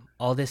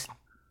all this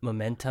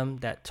momentum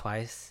that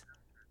Twice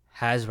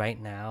has right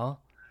now,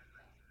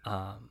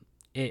 um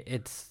it,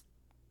 it's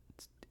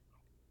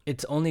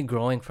it's only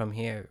growing from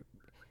here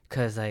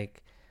because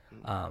like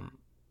um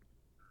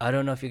I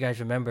don't know if you guys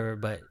remember,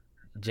 but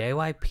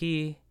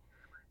JYP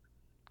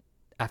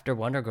after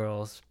Wonder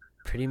Girls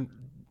pretty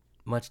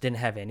much didn't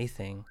have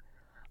anything.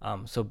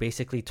 So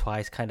basically,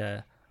 Twice kind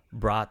of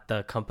brought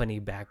the company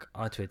back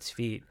onto its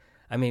feet.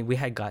 I mean, we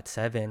had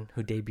GOT7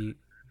 who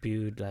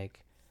debuted like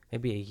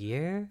maybe a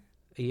year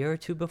or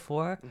two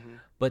before, Mm-hmm.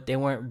 but they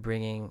weren't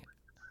beating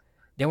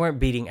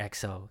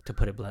EXO to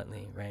put it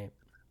bluntly, right?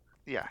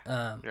 Yeah,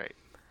 Um, right.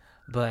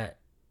 but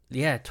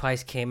yeah,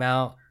 Twice came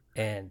out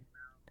and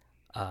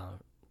um,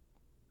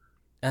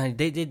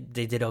 they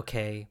did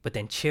okay, but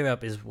then Cheer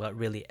Up is what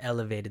really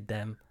elevated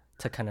them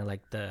to kind of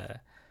like to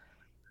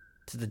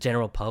the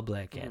general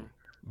public Mm-hmm. and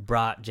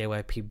brought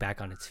JYP back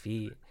on its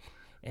feet.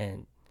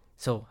 And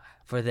so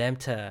for them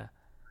to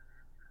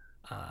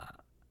uh,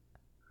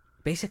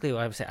 basically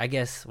what I'm saying, I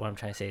guess what I'm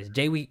trying to say is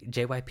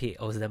JYP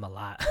owes them a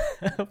lot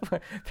for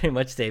pretty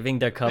much saving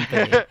their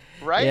company.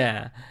 Right,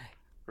 Yeah.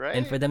 And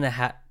right. for them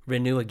to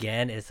renew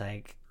again is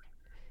like,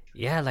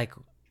 yeah, like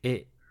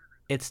it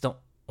it's the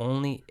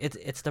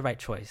it's the right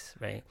choice,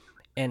 right?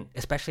 And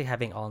especially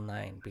having all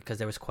 9 because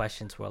there was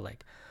questions where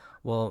like,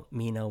 well,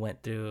 Mina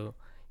went through,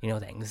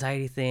 the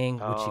anxiety thing,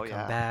 would she Oh come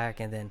yeah. back?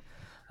 And then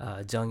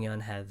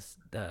Junghyun has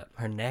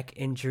her neck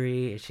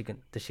injury.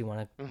 Does she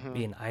want to Mm-hmm.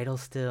 be an idol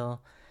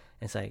still?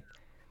 And it's like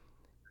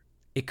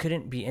it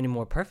couldn't be any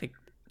more perfect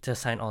to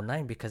sign all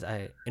 9 because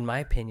in my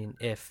opinion,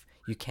 if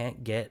you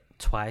can't get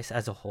Twice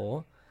as a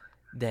whole,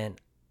 then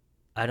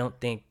I don't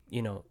think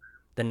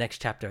the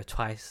next chapter of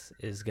Twice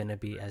is gonna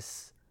be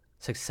as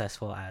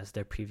successful as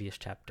their previous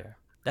chapter.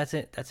 That's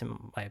it. That's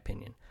in my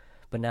opinion.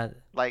 But now,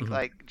 mhm,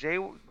 Like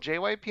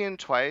JYP and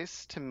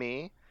Twice to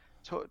me,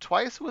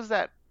 Twice was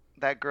that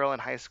girl in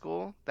high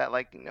school that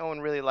like no one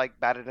really like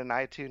batted an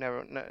eye to,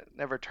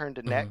 never turned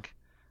a mhm. neck,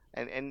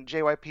 and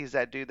JYP is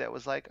that dude that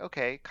was like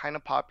okay, kind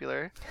of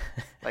popular,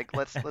 like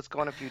let's go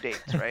on a few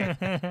dates, right?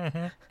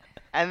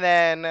 And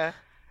then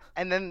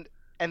and then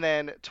and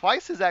then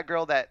Twice is that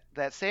girl that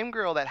same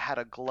girl that had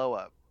a glow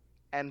up,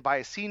 and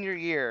by senior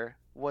year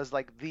was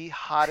like the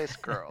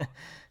hottest girl.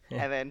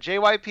 Yeah. And then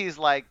JYP's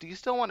like, "Do you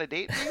still want to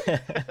date me?"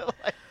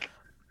 Like,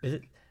 Is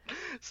it?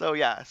 so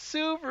yeah,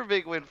 super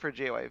big win for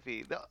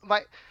JYP.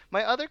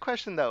 My other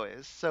question though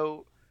is,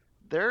 so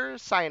they're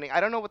signing. I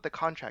don't know what the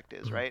contract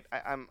is, Mhm, right?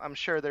 I'm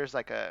sure there's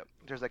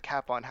a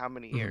cap on how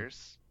many mhm,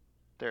 years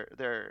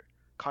they're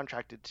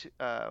contracted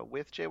to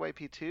with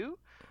JYP too,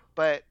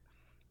 but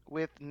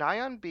with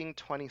Nayeon being mhm,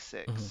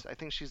 26, I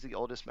think she's the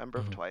oldest member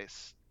of mhm.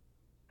 Twice.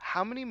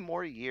 How many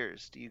more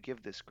years do you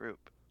give this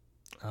group?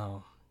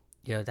 Oh,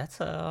 yeah, that's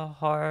a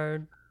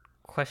hard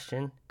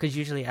question. Because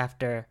usually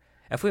after,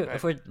 if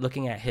Right. we're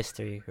looking at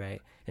history,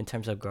 right, in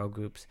terms of girl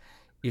groups,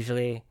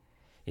 usually,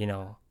 you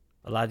know,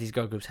 a lot of these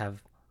girl groups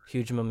have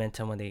huge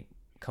momentum when they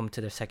come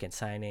to their second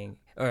signing,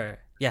 or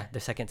yeah,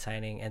 their second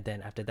signing, and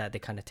then after that they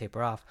kind of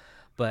taper off.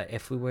 But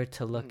if we were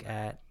to look Mhm.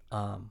 at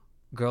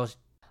girls,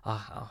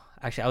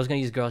 actually, I was gonna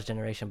use Girls'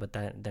 Generation, but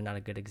that they're not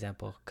a good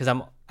example because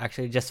I'm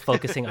actually just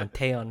focusing on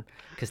Taeyeon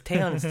because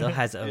Taeyeon still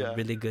has a Yeah.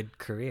 really good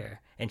career,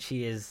 and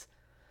she is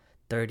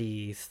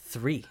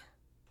 33,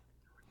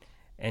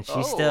 and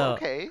Oh,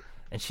 okay.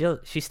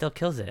 she still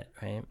kills it,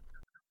 right?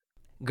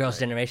 Girls' Right.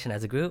 Generation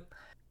as a group,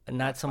 not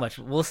Not so so much.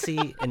 much. We'll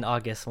see in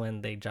August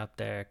when they drop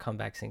their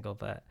comeback single,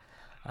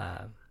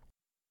 um,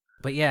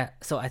 but yeah.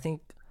 So I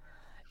think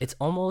it's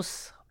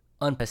almost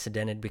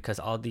unprecedented because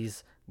all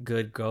these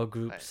good girl Right.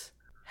 groups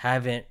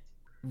haven't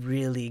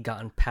really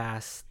gotten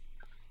past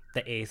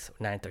the eighth,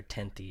 ninth, or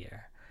 10th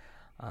year.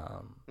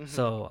 Mhm.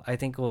 So I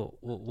think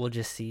we'll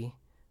just see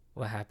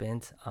what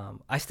happens.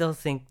 I still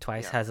think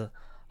Twice Yeah. has a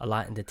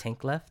lot in the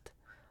tank left.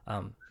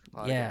 Um,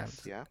 yeah,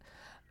 Yes. Yeah.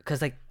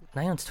 because like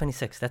Nayeon's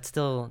 26. That's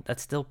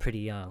still pretty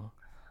young.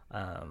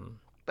 Um,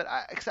 But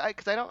cause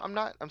I don't,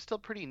 I'm still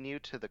pretty new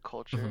to the mhm.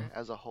 culture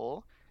as a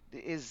whole.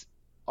 Is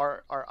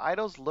are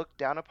idols looked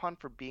down upon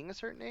for being a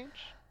certain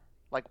age?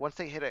 Like once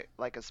they hit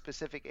a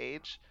specific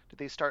age, do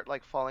they start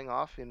like falling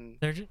off in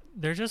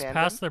they're just fandom?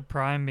 past their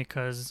prime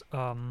because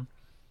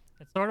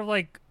it's sort of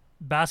like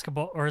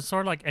basketball, or it's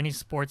sort of like any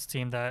sports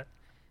team that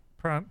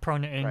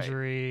prone to Right.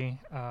 injury,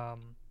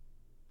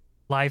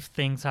 life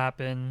things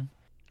happen.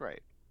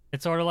 Right.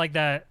 It's sort of like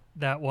that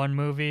one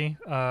movie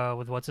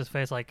with what's his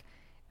face, like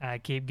I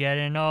keep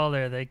getting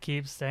older, they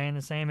keep staying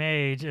the same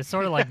age. It's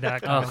sort of like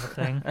that kind of a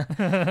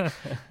Oh,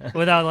 thing,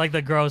 without like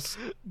the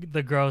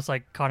gross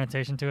like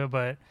connotation to it.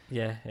 But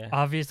yeah, yeah,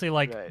 obviously,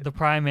 like Right. the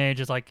prime age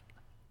is like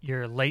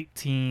your late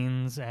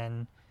teens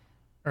and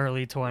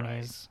early Right.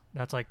 20s.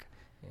 That's like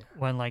yeah.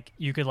 when like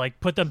you could like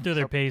put them through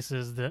their So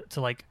paces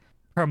to like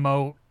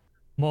promote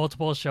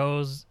multiple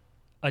shows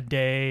a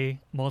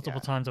day, multiple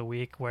yeah. times a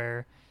week.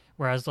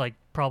 Whereas like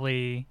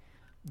probably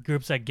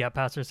groups that get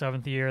past their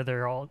seventh year,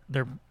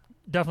 they're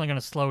definitely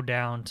gonna slow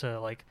down to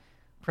like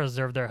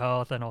preserve their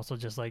health and also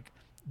just like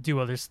do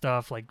other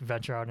stuff, like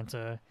venture out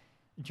into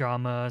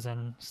dramas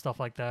and stuff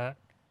like that.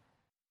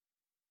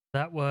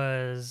 That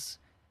was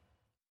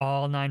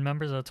all 9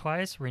 members of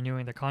Twice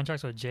renewing their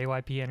contracts with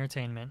JYP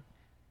Entertainment.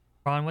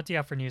 Ron, what do you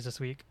have for news this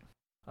week?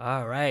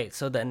 All right.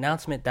 So the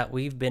announcement that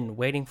we've been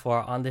waiting for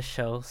on this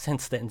show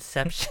since the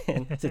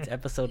inception, since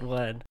episode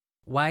one,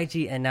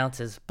 YG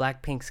announces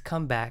Blackpink's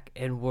comeback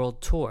and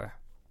world tour.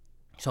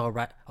 So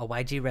a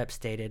YG rep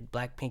stated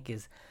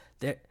Blackpink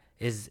there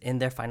is in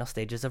their final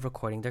stages of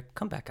recording their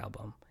comeback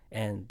album,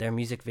 and their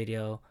music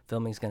video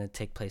filming is going to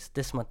take place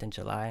this month in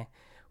July,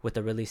 with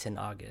a release in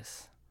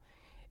August.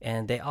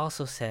 And they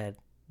also said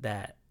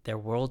that their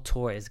world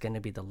tour is going to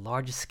be the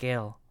largest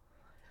scale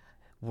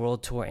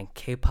world tour in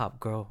K-pop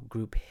girl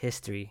group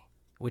history,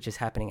 which is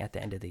happening at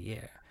the end of the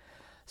year.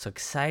 So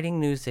exciting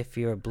news if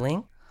you're a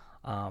Blink.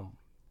 Um,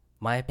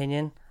 my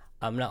opinion,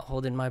 I'm not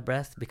holding my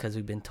breath because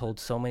we've been told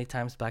so many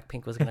times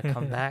Blackpink was gonna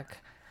come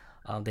back.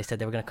 They said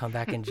they were gonna come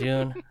back in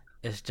June.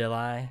 It's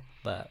July,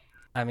 but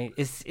I mean,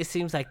 it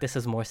seems like this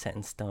is more set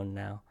in stone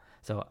now.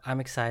 So I'm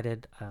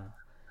excited.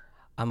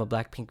 I'm a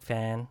Blackpink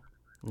fan,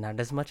 not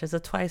as much as a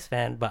Twice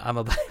fan, but I'm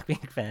a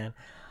Blackpink fan.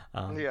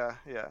 Um, Yeah.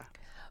 Yeah.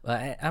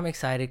 but I'm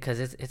excited because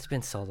it's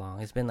been so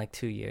long. It's been like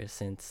 2 years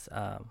since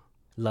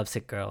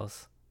Lovesick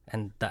Girls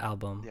and the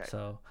album. Yeah.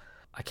 So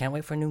I can't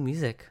wait for new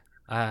music.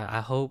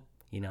 I hope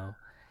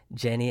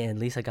Jenny and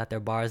Lisa got their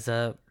bars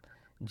up.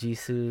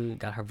 Jisoo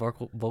got her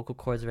vocal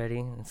cords ready,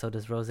 and so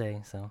does Rose.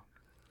 So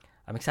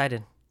I'm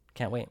excited.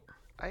 Can't wait.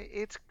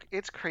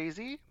 It's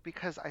crazy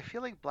because I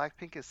feel like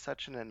Blackpink is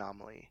such an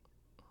anomaly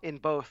in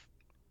both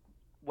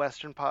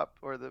Western pop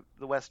or the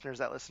Westerners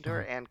that listen to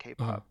her Hmm. and Hmm.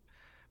 K-pop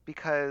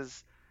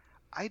because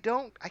I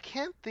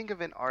can't think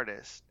of an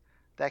artist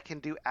that can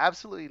do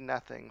absolutely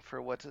nothing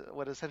for what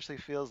essentially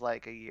feels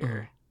like a Hmm.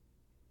 year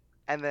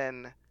and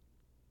then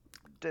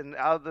then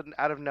out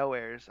of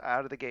nowheres,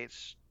 out of the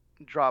gates,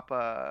 drop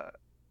a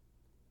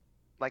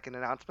like an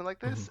announcement like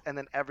this, and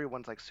then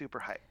everyone's like super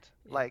hyped.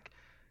 Yeah. Like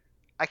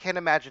I can't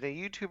imagine a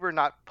YouTuber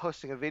not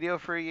posting a video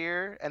for a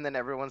year and then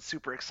everyone's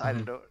super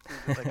excited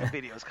like a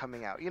video's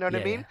coming out. You know what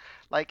I mean? Yeah.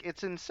 Like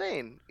it's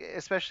insane,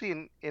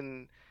 especially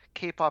in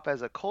K-pop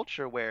as a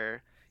culture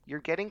where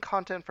you're getting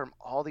content from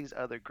all these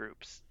other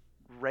groups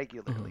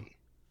regularly,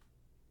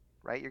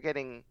 right? You're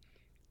getting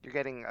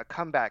a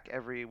comeback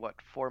every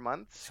 4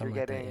 months. Something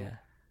You're like that, getting yeah.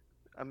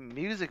 a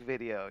music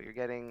video. You're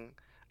getting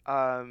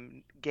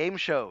game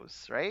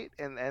shows, right?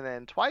 And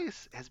then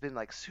Twice has been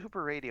like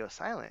super radio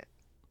silent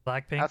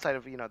Blackpink. outside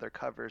of their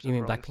covers You of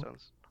mean Rolling Blackpink?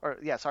 Stones. Or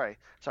yeah, sorry,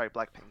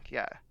 Blackpink.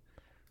 Yeah,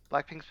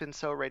 Blackpink's been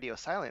so radio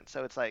silent.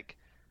 So it's like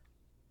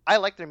I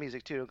like their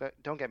music too.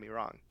 Don't get me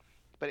wrong,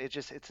 but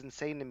it's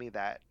insane to me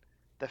that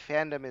the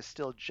fandom is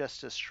still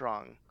just as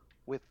strong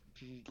with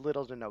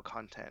little to no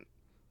content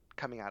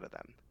coming out of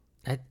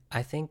them.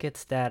 I think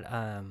it's that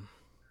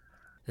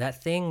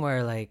that thing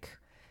where like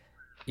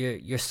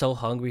you're so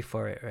hungry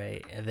for it,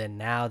 right? And then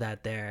now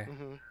that they're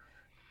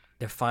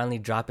finally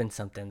dropping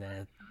something,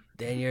 then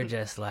you're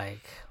just like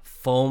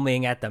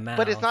foaming at the mouth.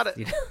 But it's not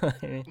you know what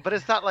I mean? but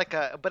it's not like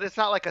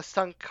a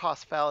sunk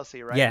cost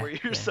fallacy, right? Yeah, Where you're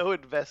yeah. so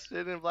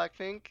invested in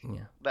Blackpink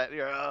Yeah. that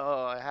you're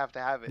I have to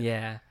have it.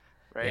 Yeah.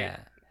 Right. Yeah.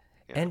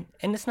 Yeah.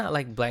 And it's not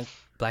like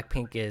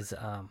Blackpink is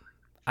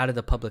out of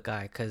the public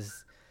eye,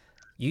 because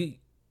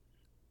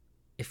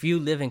if you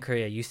live in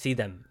Korea, you see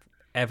them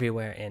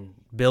everywhere in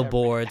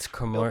billboards,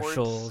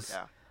 commercials.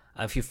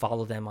 Yeah. If you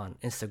follow them on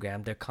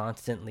Instagram, they're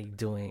constantly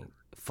doing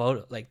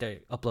they're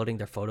uploading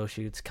their photo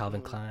shoots,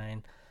 Calvin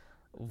Klein,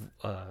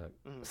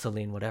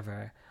 Celine,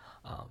 whatever.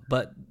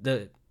 But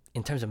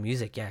in terms of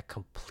music, yeah,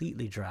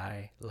 completely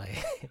dry,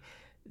 like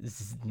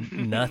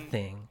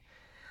nothing.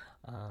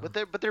 But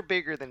they're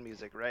bigger than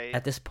music, right?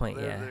 At this point,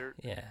 They're-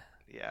 yeah.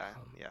 Yeah.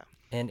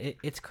 And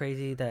it's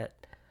crazy that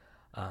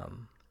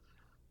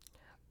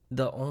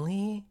the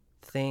only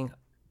thing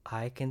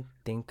I can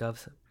think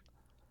of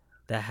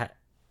that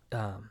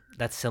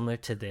that's similar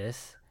to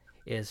this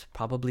is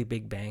probably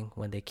Big Bang,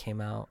 when they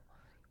came out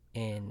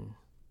in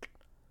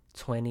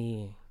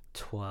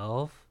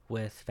 2012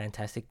 with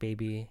Fantastic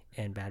Baby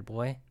and Bad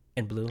Boy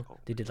and Blue.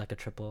 They did like a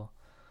triple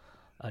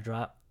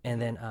drop,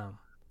 and then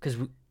because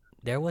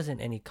there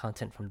wasn't any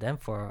content from them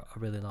for a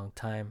really long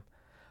time,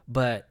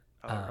 but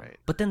Right.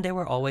 but then they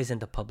were always in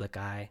the public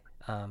eye.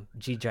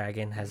 G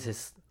Dragon has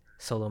his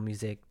solo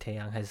music,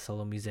 Taeyang has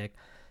solo music,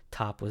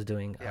 Top was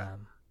doing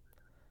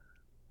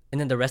and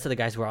then the rest of the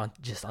guys were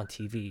just on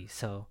TV,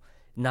 so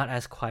not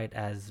as quite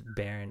as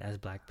barren as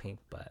Blackpink,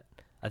 but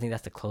I think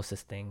that's the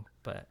closest thing.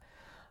 But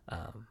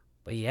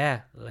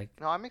yeah, like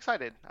No, I'm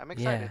excited.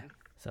 yeah.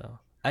 So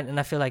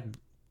I feel like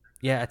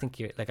I think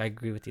you're like, I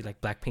agree with you.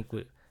 Like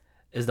Blackpink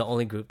is the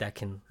only group that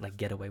can like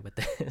get away with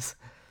this.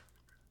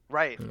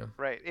 Right, Yeah.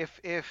 right. If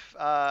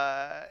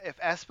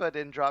aespa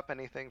didn't drop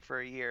anything for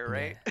a year,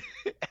 right?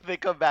 And they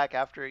come back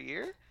after a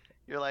year,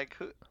 you're like,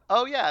 who?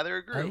 Oh yeah, they're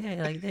a Oh group.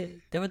 yeah, like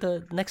they were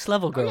the next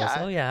level girls. yeah.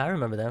 Oh yeah, I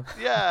remember them.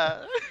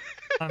 Yeah.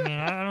 I mean,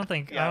 I don't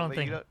think Yeah, I don't but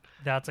think you don't-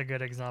 that's a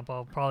good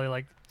example. Probably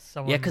like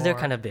someone. Yeah, because they're more-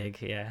 kind of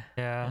big. Yeah.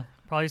 Yeah,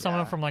 probably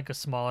someone Yeah. from like a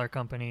smaller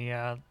company.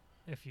 Yeah,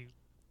 if you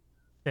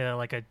say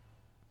like a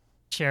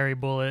Cherry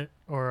Bullet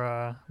or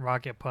a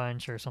Rocket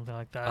Punch or something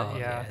like that. Oh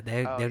yeah. yeah,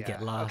 they Oh, they'd yeah.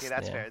 get lost. Okay,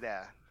 that's yeah. fair.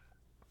 Yeah.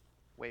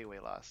 Way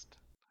lost.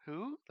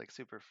 Who? Like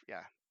super.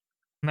 Yeah.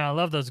 I mean, I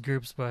love those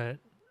groups, but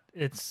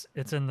it's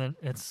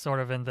sort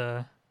of in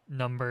the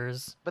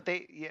numbers. But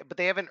they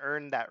haven't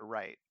earned that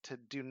right to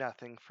do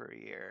nothing for a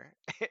year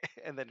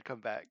and then come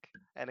back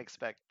and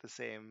expect the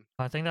same.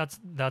 I think that's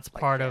Like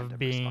part of fandom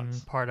being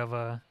response. part of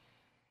a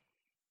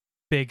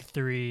big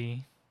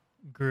three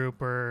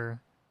group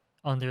or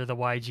under the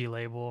YG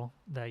label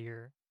that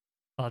you're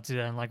allowed to do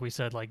that. And like we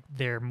said, like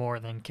they're more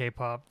than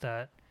K-pop,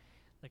 that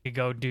they could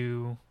go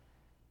do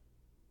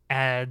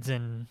ads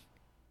and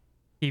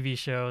TV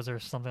shows or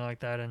something like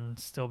that and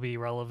still be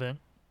relevant.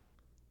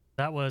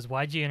 That was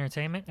YG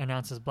Entertainment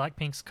announces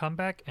Blackpink's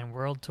comeback and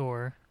world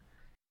tour.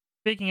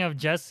 Speaking of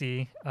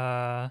Jessi,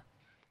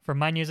 for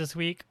my news this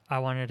week, I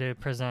wanted to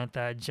present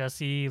that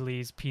Jessi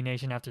leaves P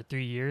Nation after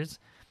 3 years.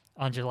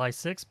 On July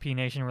 6th, P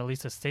Nation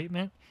released a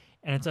statement,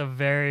 and it's a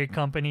very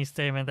company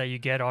statement that you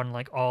get on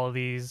like all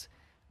these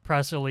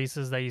press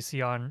releases that you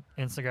see on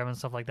Instagram and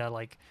stuff like that.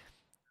 Like,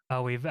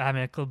 we've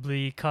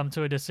amicably come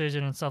to a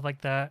decision and stuff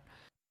like that.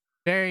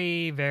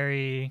 Very,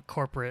 very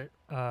corporate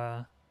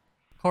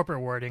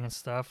wording and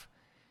stuff.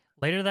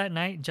 Later that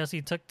night,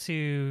 Jessi took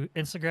to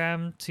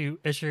Instagram to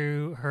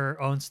issue her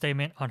own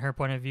statement on her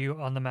point of view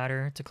on the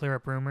matter to clear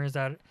up rumors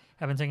that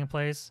have been taking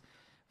place.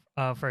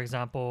 For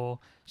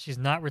example, she's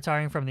not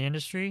retiring from the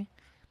industry,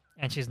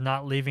 and she's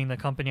not leaving the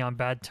company on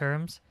bad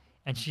terms.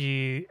 And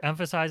she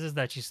emphasizes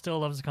that she still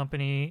loves the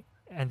company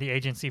and the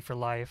agency for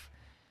life.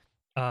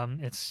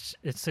 It's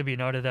to be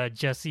noted that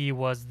Jessi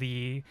was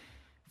the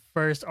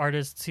first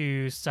artist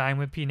to sign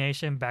with P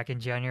Nation back in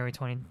January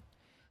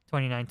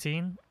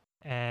 2019,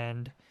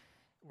 and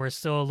we're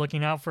still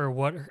looking out for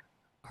what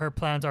her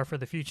plans are for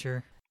the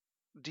future.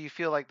 Do you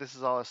feel like this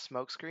is all a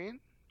smokescreen,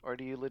 or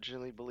do you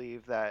legitimately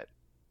believe that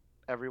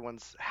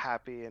everyone's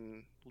happy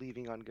and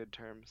leaving on good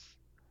terms?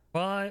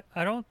 Well,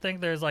 I don't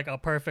think there's like a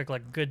perfect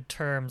like good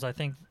terms. I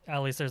think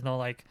at least there's no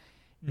like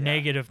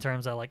negative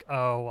terms that like,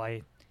 oh,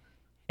 I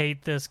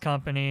hate this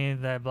company,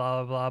 that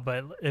blah blah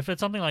blah. But if it's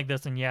something like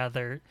this, then yeah,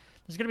 there's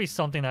gonna be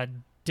something that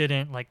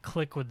didn't like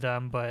click with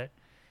them. But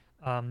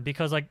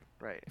because like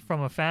Right.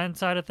 from a fan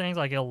side of things,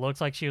 like it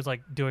looks like she was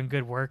like doing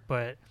good work,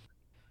 but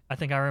I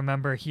think I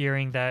remember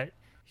hearing that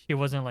she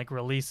wasn't like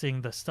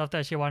releasing the stuff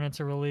that she wanted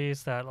to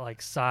release. That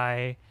like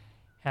Psy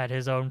had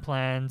his own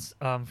plans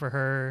for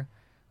her.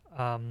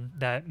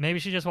 That maybe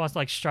she just wants to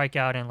like strike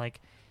out and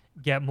like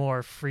get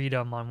more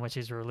freedom on what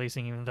she's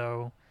releasing, even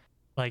though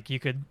like you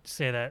could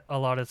say that a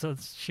lot of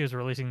stuff she was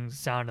releasing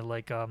sounded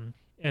like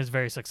is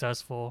very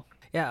successful.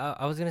 Yeah,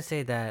 I was gonna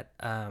say that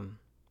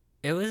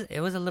it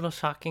was a little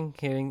shocking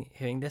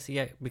hearing this,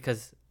 yeah,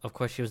 because of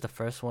course she was the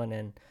first one,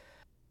 and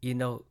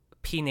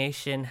P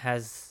Nation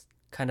has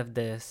kind of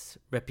this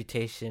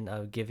reputation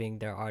of giving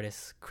their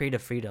artists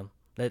creative freedom,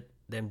 let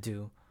them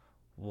do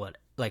what,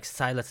 like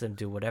Psy lets them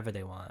do whatever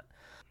they want,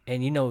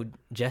 and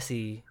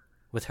Jessi,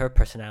 with her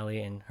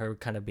personality and her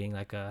kind of being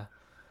like a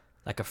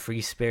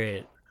free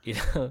spirit,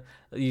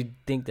 you'd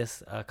think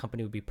this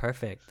company would be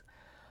perfect,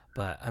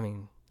 but I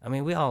mean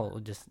we all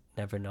just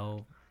never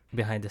know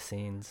behind the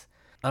scenes.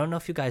 I don't know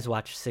if you guys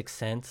watch Sixth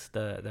Sense,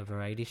 the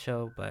variety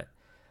show, but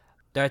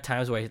there are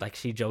times where like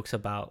she jokes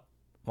about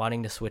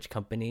wanting to switch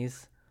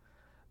companies,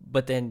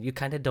 but then you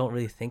kind of don't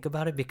really think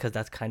about it because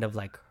that's kind of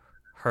like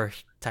her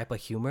type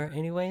of humor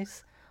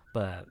anyways.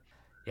 But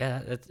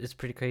yeah, it's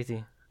pretty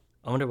crazy.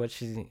 I wonder what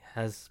she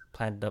has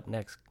planned up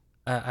next.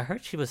 I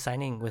heard she was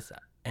signing with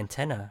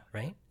Antenna,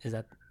 right? Is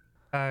that...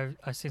 I've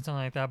seen something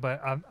like that, but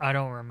I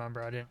don't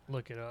remember. I didn't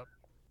look it up.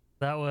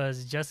 That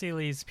was Jessi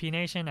Leaves P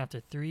Nation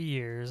after 3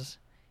 years.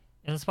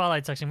 In the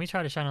Spotlight section, we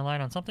try to shine a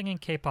light on something in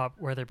K-pop,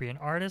 whether it be an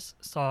artist,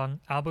 song,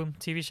 album,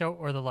 TV show,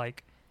 or the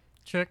like.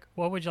 Trick,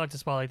 what would you like to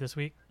spotlight this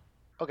week?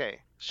 Okay,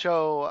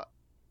 so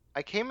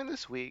I came in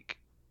this week,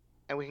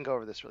 and we can go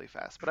over this really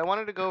fast, but I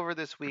wanted to go over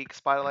this week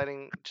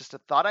spotlighting just a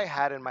thought I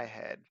had in my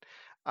head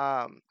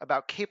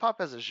about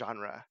K-pop as a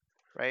genre,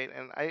 right?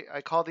 And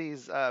I call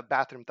these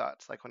bathroom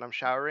thoughts. Like when I'm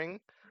showering,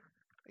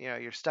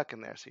 you're stuck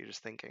in there, so you're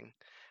just thinking.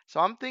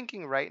 So I'm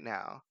thinking right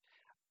now,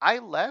 I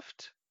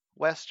left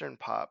Western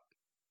pop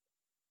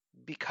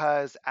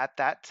because at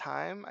that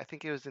time, I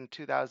think it was in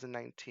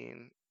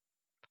 2019.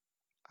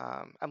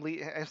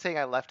 I'm saying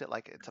I left it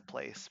like it's a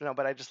place, no,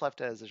 but I just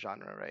left it as a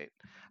genre, right?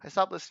 I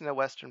stopped listening to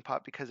Western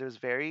pop because it was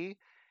very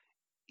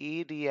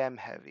EDM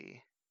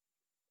heavy.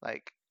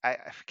 Like I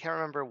can't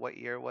remember what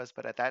year it was,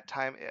 but at that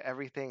time,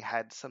 everything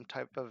had some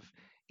type of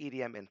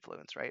EDM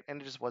influence, right?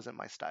 And it just wasn't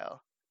my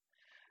style.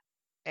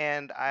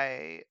 And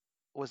I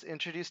was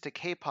introduced to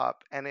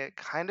K-pop, and it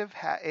kind of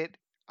had it.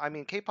 I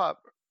mean,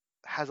 K-pop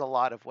has a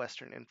lot of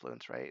Western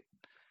influence, right?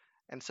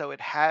 And so it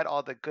had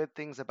all the good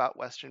things about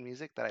Western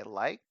music that I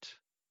liked,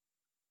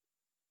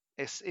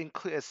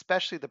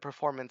 especially the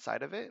performance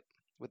side of it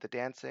with the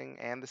dancing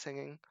and the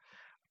singing.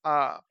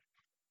 Uh,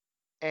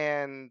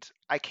 and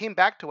I came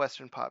back to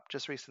Western pop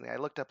just recently. I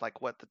looked up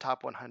like what the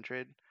top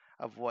 100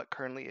 of what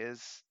currently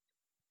is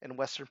in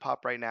Western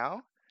pop right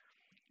now,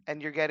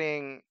 and you're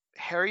getting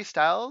Harry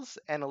Styles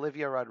and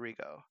Olivia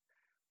Rodrigo,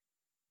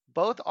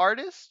 both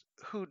artists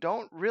who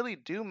don't really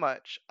do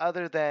much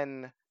other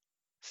than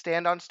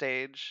stand on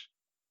stage,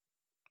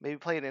 maybe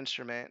play an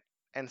instrument,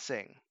 and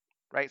sing,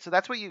 right? So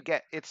that's what you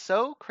get. It's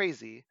so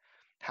crazy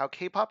how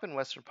K-pop and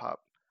Western pop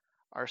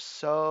are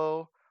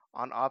so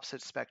on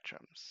opposite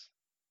spectrums,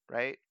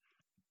 right?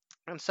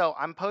 And so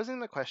I'm posing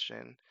the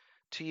question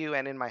to you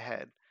and in my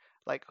head,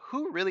 like,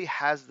 who really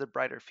has the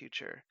brighter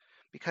future?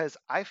 Because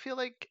I feel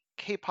like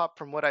K-pop,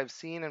 from what I've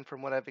seen and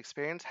from what I've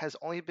experienced, has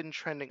only been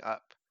trending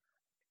up.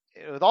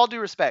 With all due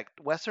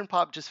respect, Western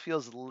pop just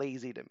feels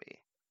lazy to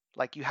me.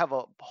 Like you have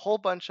a whole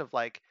bunch of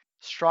like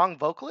strong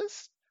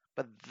vocalists,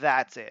 but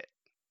that's it,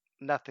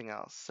 nothing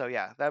else. So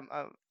yeah,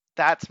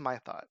 that's my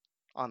thought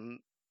on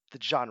the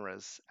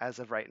genres as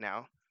of right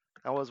now.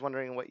 I was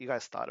wondering what you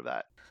guys thought of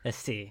that. Let's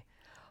see.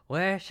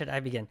 Where should I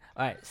begin?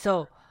 All right,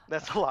 so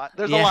That's a lot.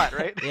 There's a yeah, lot,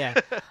 right? yeah.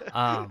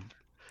 All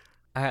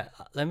right,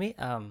 let me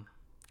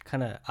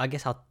kind of. I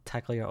guess I'll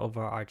tackle your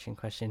overarching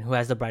question: who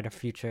has the brighter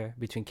future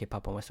between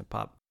K-pop and Western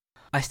pop?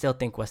 I still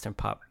think Western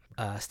pop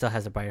still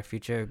has a brighter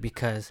future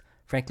because,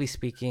 frankly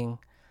speaking,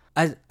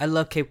 I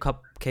love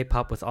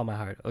K-pop with all my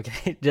heart.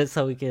 Okay, just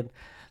so we can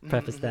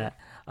preface that.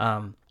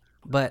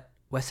 But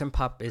Western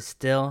pop is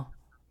still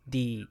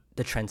the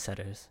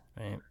trendsetters,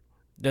 right?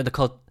 They're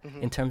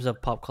in terms of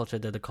pop culture.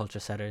 They're the culture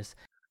setters.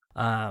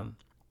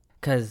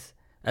 Because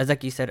as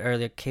like you said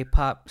earlier,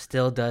 K-pop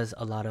still does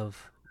a lot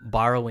of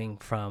borrowing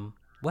from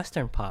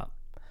Western pop.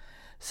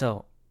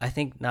 So I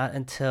think not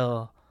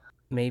until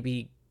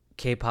maybe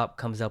K-pop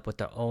comes up with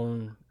their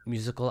own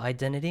musical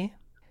identity,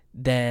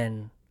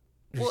 then...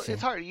 Well,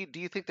 it's hard. Do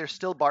you think they're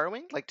still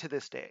borrowing, like to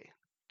this day?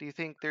 Do you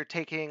think they're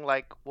taking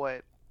like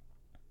what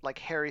like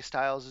Harry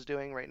Styles is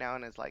doing right now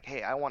and is like,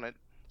 hey, I want to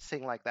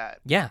sing like that?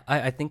 Yeah,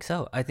 I think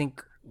so. I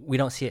think we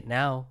don't see it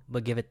now,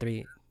 but give it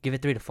 3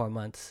 to 4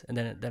 months, and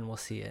then we'll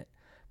see it,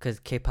 because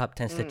K-pop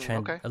tends to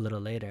trend Okay. a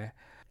little later.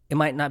 It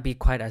might not be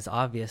quite as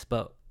obvious,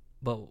 but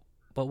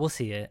we'll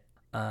see it.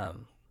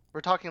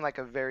 We're talking like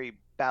a very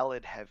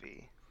ballad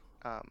heavy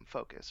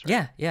focus,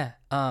 right? Yeah.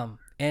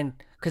 And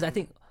because I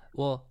think,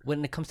 well,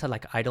 when it comes to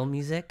like idol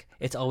music,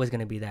 it's always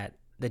gonna be that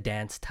the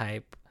dance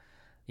type,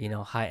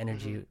 high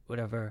energy,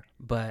 whatever.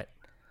 But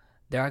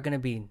there are gonna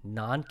be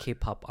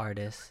non-K-pop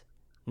artists,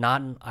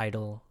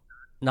 non-idols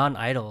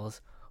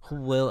who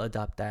will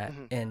adopt that,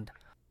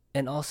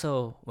 and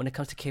also when it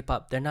comes to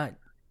K-pop, they're not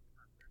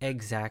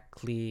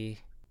exactly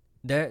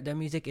their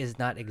music is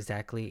not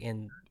exactly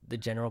in the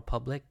general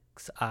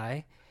public's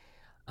eye,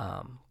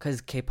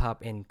 because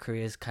K-pop in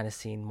Korea is kind of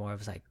seen more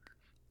of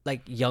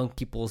like young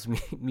people's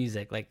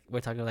music. Like we're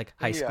talking like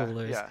high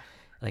schoolers,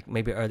 like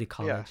maybe early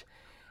college.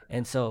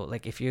 And so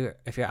like if you're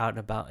out and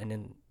about and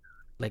in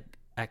like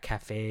at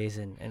cafes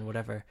and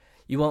whatever,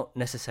 you won't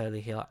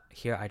necessarily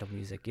hear idol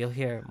music. You'll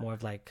hear more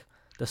of like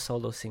the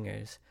solo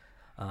singers.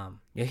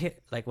 You hear,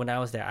 like when I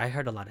was there, I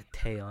heard a lot of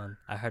Taeyeon.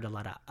 I heard a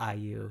lot of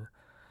IU.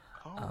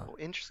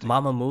 Interesting.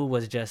 Mamamoo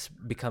was just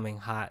becoming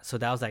hot, so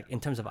that was like,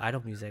 in terms of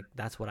idol music,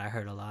 that's what I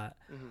heard a lot.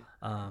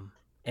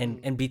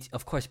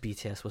 Of course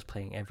BTS was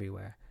playing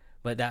everywhere,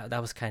 but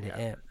that was kind of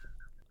it.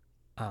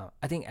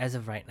 I think as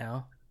of right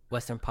now,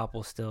 Western pop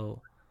will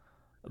still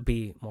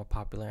be more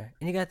popular,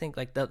 and you gotta think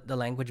like the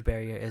language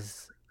barrier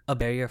is a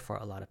barrier for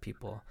a lot of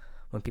people.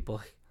 When people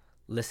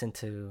listen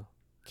to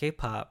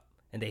K-pop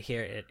and they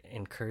hear it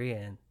in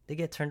Korean, they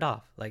get turned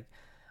off. Like,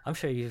 I'm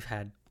sure you've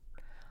had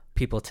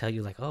people tell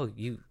you like, "Oh,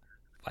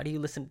 why do you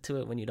listen to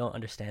it when you don't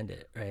understand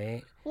it?"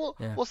 Right? Well,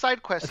 Yeah.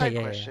 side question.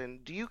 Yeah.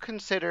 Do you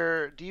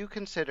consider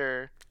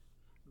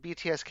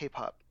BTS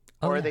K-pop,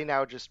 Oh, or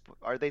yeah.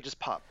 are they just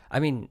pop? I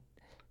mean,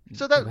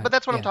 But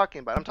that's what I'm yeah. talking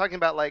about. I'm talking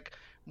about like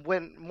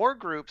when more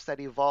groups that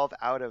evolve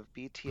out of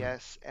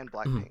BTS and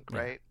Blackpink, Yeah.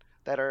 right?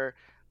 That are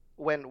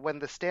when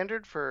the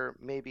standard for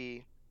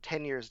maybe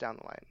 10 years down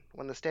the line,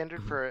 when the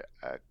standard for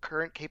a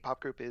current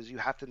K-pop group is you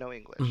have to know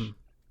English,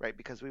 right?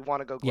 Because we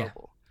want to go Yeah.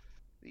 global.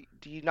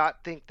 Do you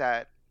not think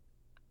that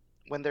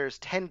when there's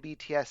 10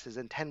 BTSs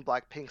and 10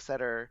 Blackpinks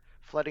that are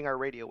flooding our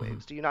radio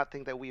waves, do you not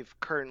think that we've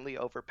currently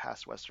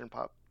overpassed Western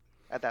pop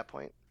at that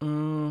point?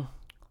 I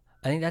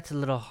think that's a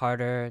little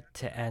harder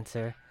to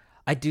answer.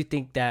 I do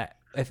think that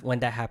when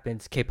that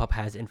happens, K-pop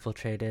has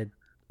infiltrated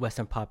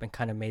Western pop and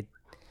kind of made,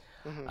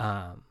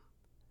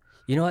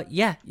 you know what?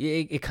 Yeah,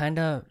 it kind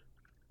of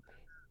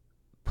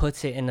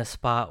puts it in a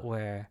spot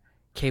where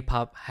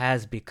K-pop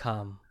has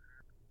become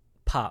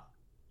pop,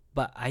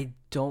 but I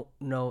don't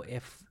know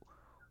if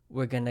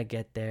we're gonna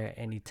get there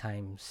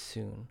anytime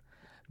soon,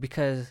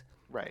 because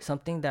Right.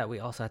 something that we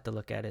also have to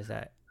look at is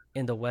that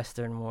in the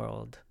Western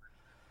world,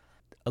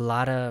 a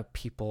lot of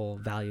people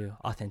value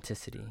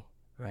authenticity,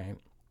 right?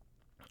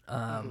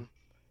 And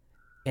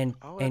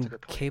that's a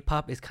good point.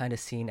 K-pop is kind of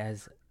seen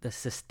as the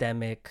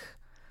systemic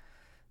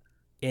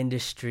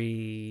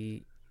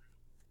industry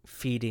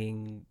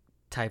feeding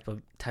type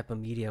of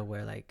media,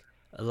 where like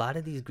a lot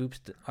of these groups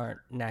aren't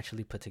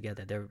naturally put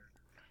together. They're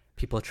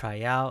people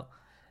try out,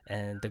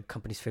 and the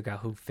companies figure out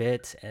who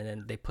fits, and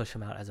then they push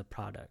them out as a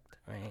product,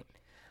 right?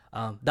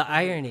 The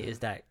irony is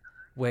that,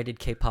 where did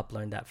K-pop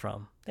learn that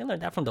from? They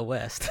learned that from the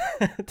West,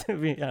 to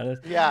be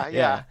honest.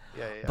 Yeah.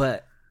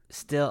 But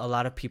still, a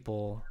lot of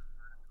people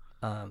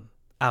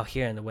out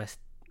here in the West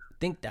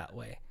think that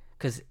way.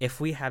 Because if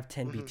we have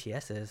 10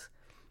 BTSs,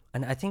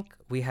 and I think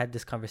we had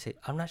this conversation,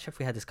 I'm not sure if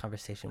we had this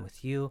conversation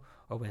with you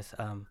or with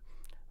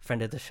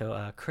friend of the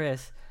show,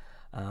 Chris,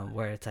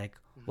 where it's like,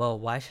 well,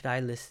 why should I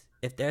listen?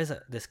 If there's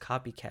this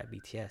copycat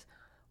BTS,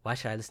 why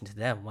should I listen to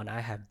them when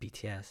I have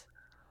BTS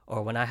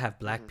or when I have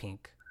Blackpink?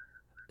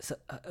 So,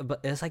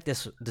 but it's like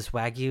this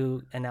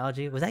Wagyu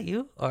analogy. Was that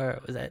you or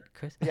was that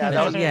Chris? Yeah,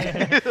 that was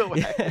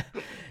yeah.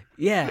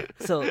 Yeah.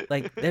 So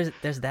like,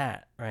 there's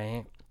that,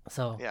 right?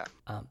 So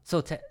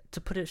so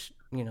to put it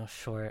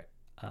short,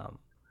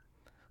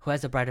 who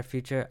has a brighter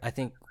future? I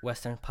think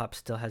Western pop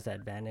still has the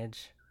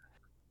advantage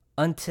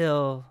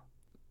until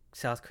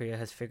South Korea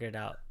has figured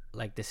out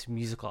like this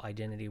musical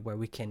identity where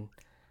we can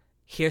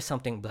hear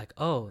something like,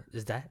 oh,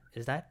 is that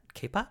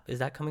K-pop? Is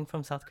that coming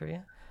from South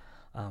Korea?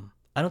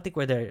 I don't think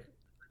we're there.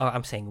 Or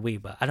I'm saying we,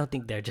 but I don't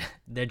think they're just.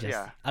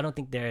 I don't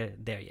think they're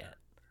there yet.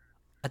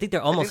 I think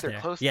they're almost there.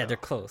 Close, yeah, though. they're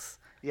close.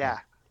 Yeah.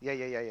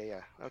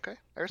 Okay,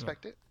 I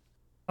respect it.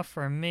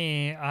 For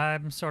me,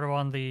 I'm sort of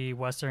on the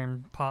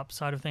Western pop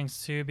side of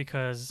things too,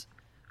 because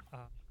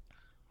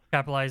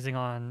capitalizing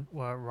on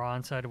what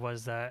Ron said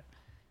was that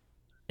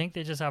I think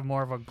they just have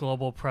more of a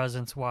global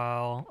presence,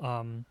 while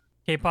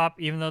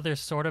K-pop, even though they're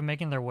sort of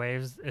making their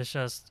waves, it's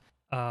just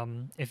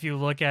if you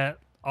look at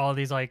all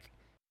these like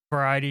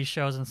variety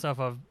shows and stuff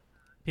of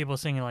people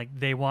singing, like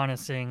they want to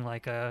sing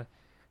like a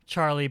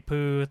Charlie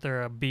Puth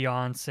or a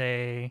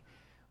Beyonce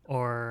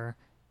or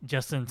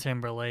Justin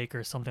Timberlake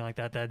or something like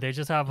that, that they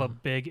just have a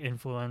big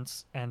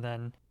influence, and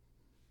then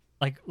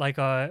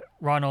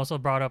Ron also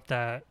brought up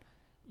that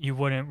you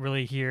wouldn't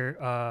really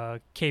hear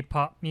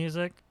K-pop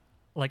music,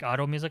 like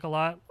idol music a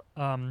lot.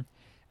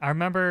 I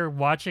remember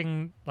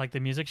watching like the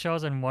music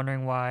shows and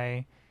wondering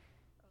why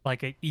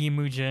like a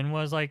Emu Jin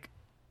was like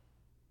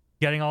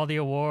getting all the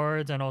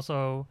awards, and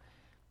also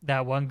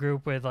that one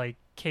group with like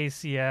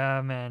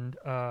KCM and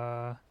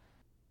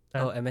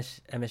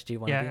MSG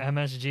Wannabe. yeah,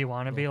 MSG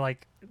Wannabe,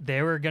 like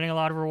they were getting a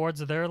lot of awards.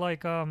 They're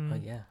like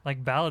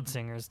like ballad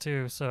singers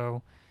too.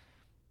 So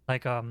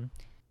like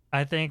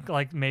I think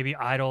like maybe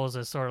idols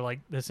is sort of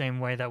like the same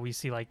way that we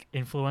see like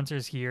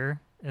influencers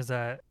here, is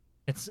that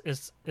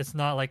it's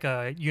not like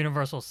a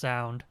universal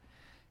sound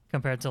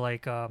compared to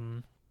like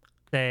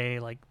say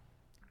like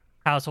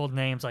household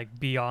names like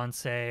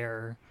Beyonce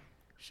or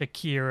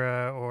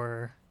Shakira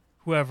or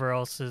whoever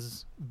else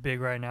is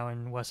big right now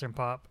in Western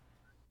pop.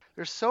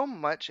 There's so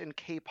much in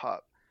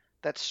K-pop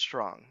that's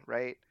strong,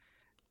 right?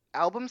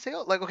 Album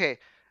sale, like okay,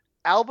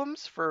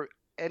 albums for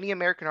any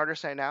American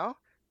artist right now,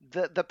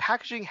 the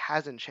packaging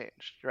hasn't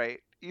changed, right?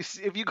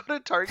 If you go to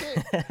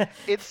Target,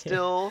 it's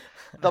still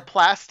the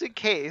plastic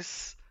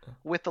case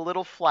with the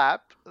little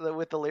flap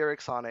with the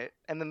lyrics on it,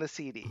 and then the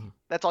CD. Mm-hmm.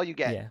 That's all you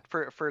get Yeah.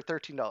 for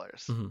 $13.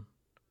 Mm-hmm.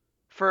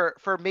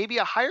 For maybe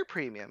a higher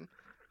premium,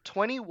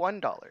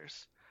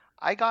 $21.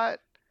 I got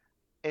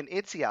an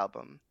ITZY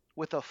album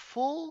with a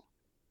full,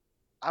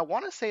 I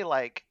want to say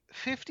like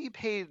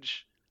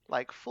 50-page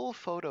like full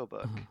photo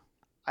book. Mm-hmm.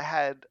 I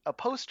had a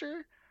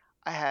poster,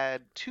 I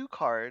had two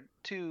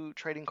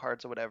trading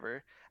cards or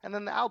whatever, and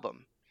then the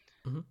album.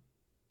 Mm-hmm.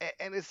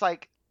 And it's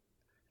like,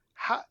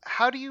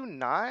 how do you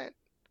not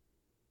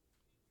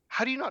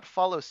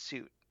follow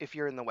suit if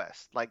you're in the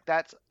West? Like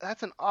that's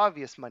an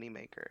obvious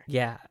moneymaker.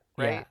 Yeah,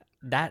 right? Yeah.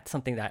 That's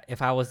something that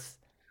if I was,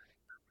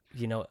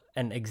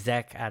 an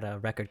exec at a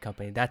record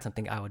company, that's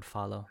something I would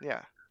follow.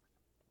 Yeah.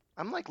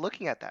 I'm like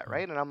looking at that,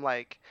 right? And I'm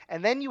like,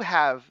 and then you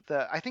have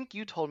I think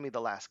you told me the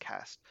last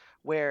cast,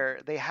 where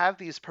they have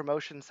these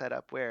promotions set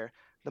up where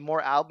the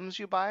more albums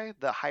you buy,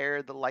 the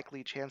higher the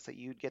likely chance that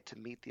you'd get to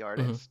meet the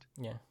artist.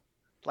 Mm-hmm. Yeah.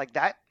 Like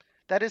that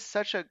is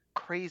such a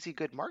crazy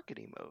good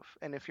marketing move.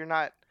 And if you're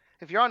on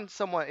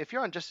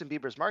Justin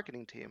Bieber's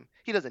marketing team,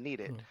 he doesn't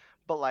need it.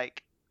 But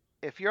like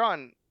if you're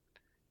on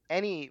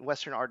any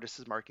Western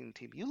artist's marketing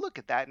team, you look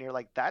at that and you're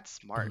like, that's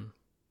smart.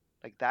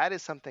 Like that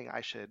is something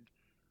I should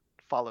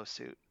follow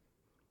suit.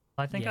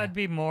 I think I'd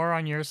be more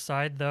on your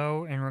side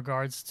though in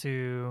regards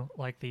to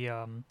like the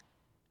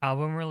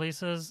album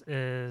releases,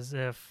 is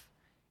if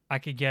I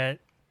could get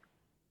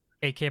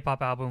a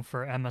K-pop album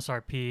for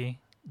MSRP,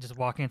 just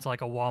walking into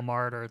like a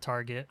Walmart or a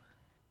Target.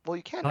 Well,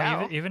 you can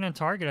now. Even in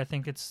Target, I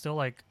think it's still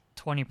like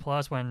 20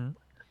 plus when.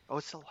 Oh,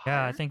 it's still higher?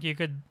 Yeah, I think you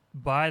could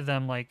buy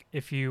them like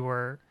if you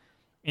were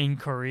in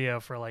Korea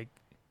for like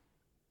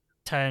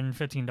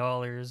 $10-15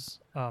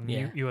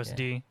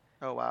 USD. Yeah.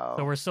 Oh wow!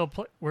 So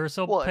we're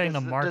still paying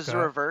the markup.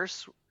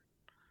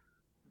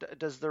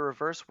 Does the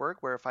reverse work?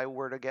 Where if I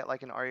were to get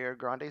like an Ariana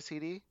Grande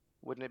CD,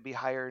 wouldn't it be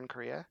higher in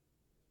Korea?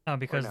 No,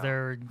 because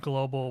they're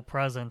global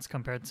presence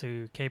compared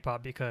to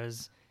K-pop,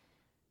 because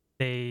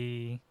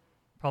they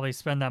probably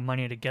spend that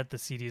money to get the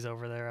CDs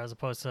over there, as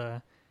opposed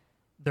to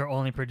they're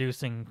only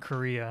producing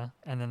Korea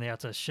and then they have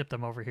to ship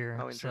them over here.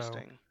 Oh,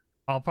 interesting. So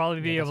I'll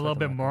probably be a little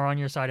bit more on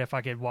your side if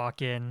I could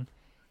walk in,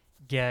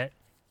 get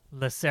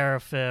Le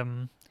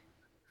Seraphim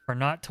for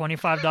not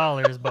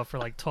 $25, but for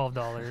like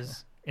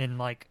 $12 in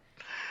like.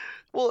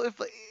 Well, if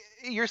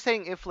you're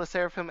saying if Le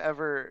Seraphim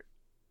ever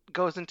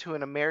goes into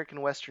an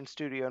American Western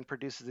studio and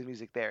produces the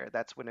music there,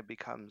 that's when it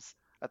becomes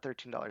a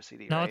 $13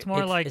 CD. No, right? it's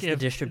more like if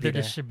the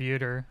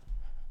distributor.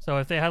 So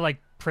if they had like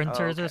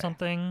printers or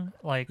something,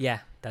 like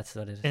that's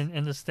what it is.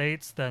 In the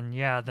States,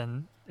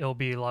 then it'll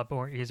be a lot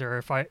more easier.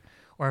 If I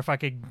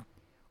could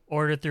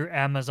order through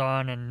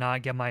Amazon and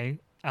not get my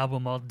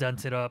album all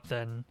dented up,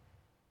 then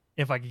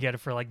if I could get it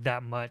for like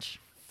that much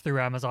through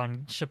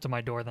Amazon shipped to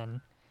my door,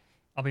 then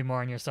I'll be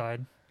more on your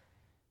side.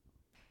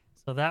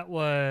 So that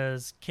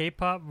was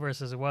K-pop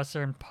versus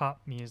Western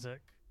pop music.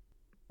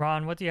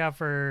 Ron, what do you have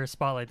for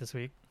Spotlight this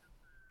week?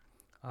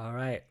 All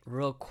right,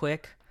 real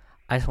quick,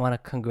 I just want to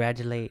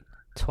congratulate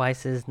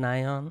Twice's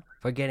Nayeon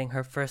for getting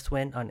her first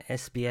win on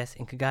SBS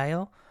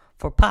Inkigayo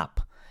for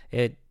pop.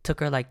 It took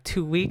her like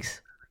 2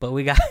 weeks, but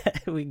we got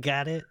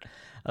it.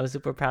 I was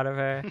super proud of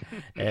her.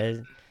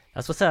 And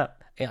that's what's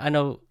up. I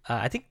know.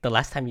 I think the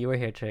last time you were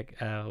here, Trick,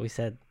 I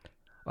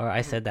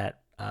said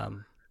that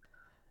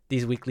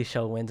these weekly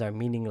show wins are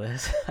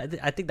meaningless.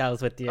 I think that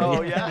was with you.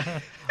 Oh yeah.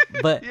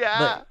 But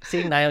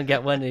seeing Nayeon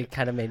get one, it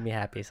kind of made me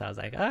happy. So I was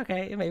like,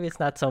 okay, maybe it's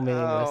not so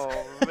meaningless.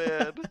 Oh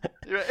man,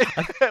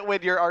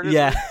 when your artist.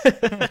 Yeah.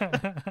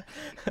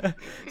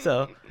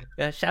 So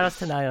shout outs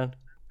to Nayeon.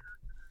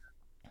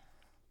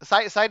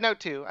 Side note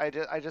too,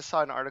 I just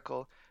saw an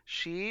article.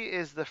 She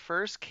is the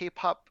first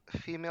K-pop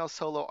female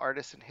solo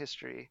artist in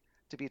history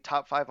to be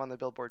top 5 on the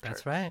Billboard chart.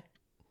 That's right.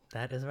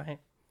 That is right.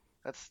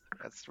 That's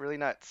really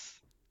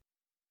nuts.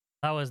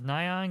 That was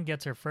Nayeon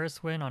gets her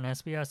first win on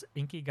SBS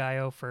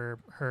Inkigayo for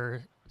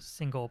her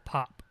single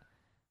Pop.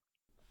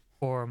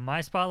 For my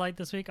spotlight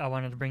this week, I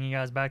wanted to bring you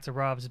guys back to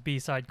Rob's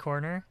B-side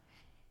corner.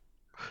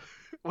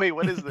 Wait,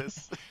 what is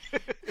this?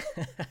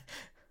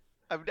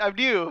 I'm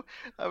new.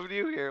 I'm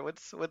new here.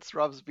 What's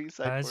Rob's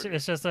B-side corner?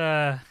 It's just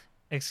a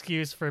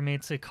excuse for me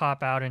to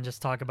cop out and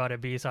just talk about a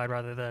B-side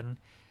rather than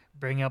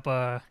bring up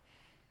a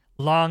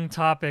long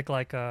topic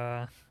like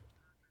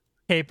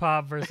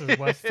K-pop versus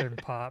Western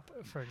pop,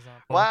 for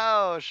example.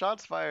 Wow,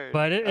 shots fired.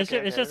 But it's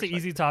just an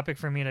easy topic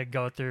for me to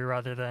go through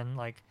rather than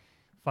like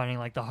finding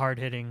like the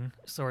hard-hitting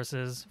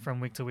sources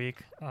from week to week.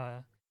 Okay.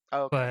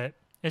 But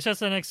it's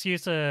just an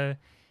excuse to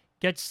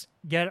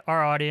get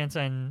our audience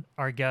and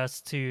our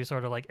guests to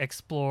sort of like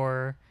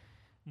explore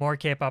more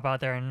K-pop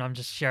out there, and I'm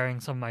just sharing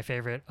some of my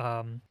favorite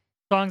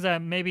songs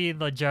that maybe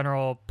the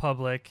general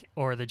public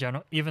or the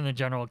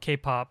general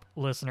K-pop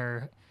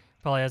listener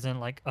probably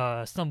hasn't like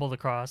stumbled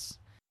across.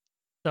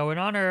 So in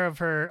honor of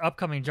her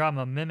upcoming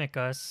drama Mimic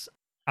Us,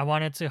 I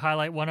wanted to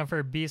highlight one of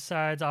her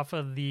B-sides off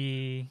of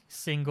the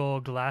single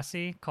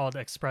Glassy called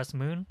Express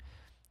Moon.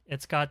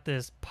 It's got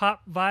this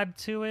pop vibe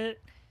to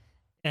it,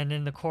 and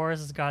in the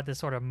chorus it's got this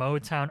sort of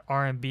Motown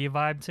R&B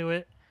vibe to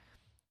it.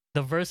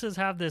 The verses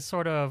have this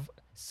sort of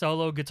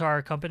solo guitar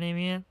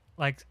accompaniment,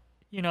 like,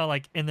 you know,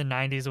 like in the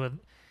 90s with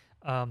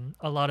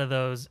a lot of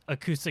those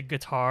acoustic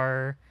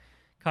guitar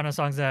kind of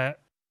songs that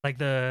like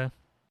the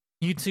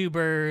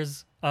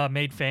YouTubers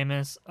made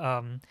famous.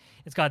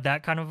 It's got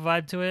that kind of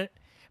vibe to it,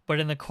 but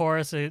in the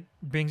chorus it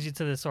brings you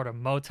to this sort of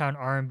Motown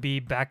R&B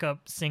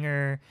backup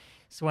singer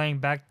swaying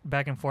back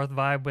and forth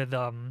vibe with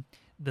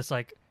this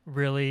like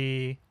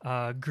really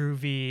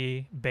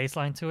groovy bass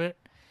line to it.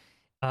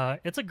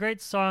 It's a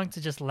great song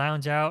to just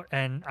lounge out,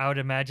 and I would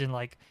imagine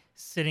like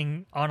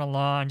sitting on a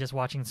lawn just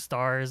watching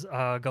stars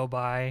go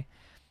by.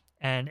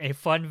 And a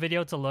fun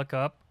video to look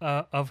up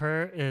of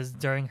her is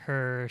during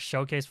her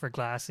showcase for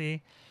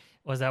Glassy,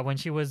 was that when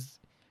she was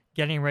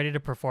getting ready to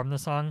perform the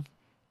song,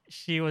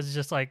 she was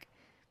just like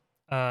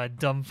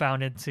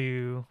dumbfounded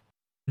to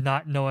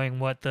not knowing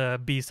what the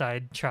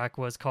B-side track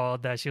was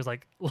called, that she was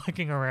like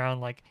looking around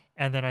like,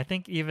 and then I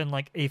think even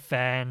like a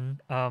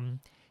fan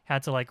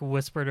had to like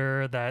whisper to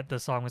her that the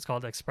song was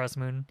called Express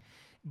Moon.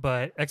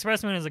 But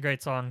Express Moon is a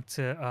great song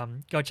to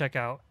go check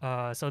out.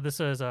 So this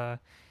is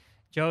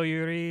Joe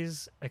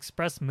Yuri's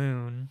Express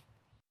Moon.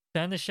 To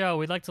end the show,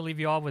 we'd like to leave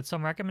you all with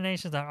some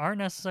recommendations that aren't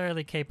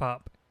necessarily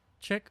K-pop.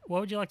 Chick, what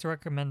would you like to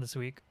recommend this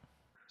week?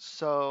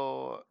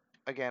 So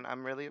again,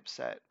 I'm really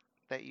upset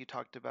that you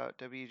talked about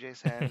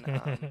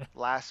WJSN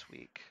last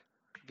week,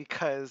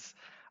 because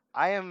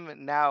I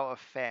am now a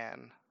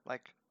fan.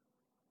 Like,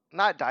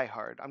 not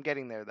diehard. I'm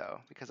getting there though,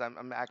 because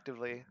I'm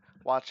actively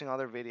watching all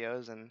their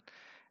videos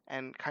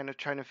and kind of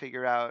trying to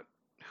figure out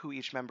who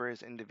each member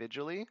is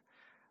individually.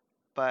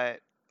 But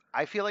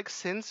I feel like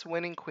since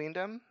winning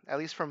Queendom, at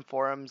least from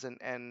forums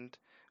and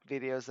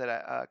videos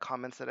that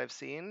comments that I've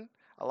seen,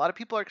 a lot of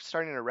people are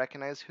starting to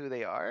recognize who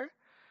they are.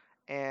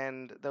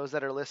 And those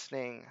that are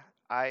listening,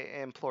 I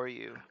implore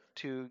you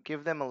to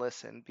give them a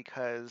listen,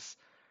 because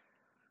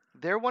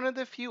they're one of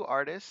the few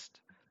artists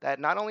that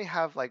not only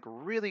have like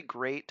really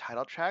great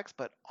title tracks,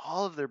 but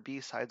all of their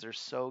B-sides are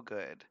so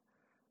good.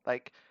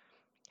 Like,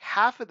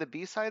 half of the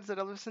B-sides that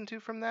I listen to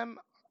from them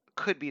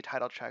could be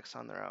title tracks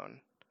on their own.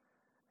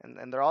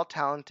 And they're all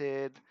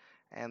talented,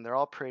 and they're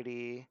all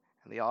pretty,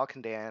 and they all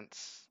can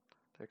dance.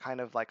 They're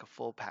kind of like a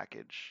full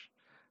package.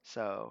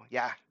 So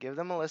yeah, give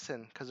them a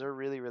listen, because they're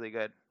really, really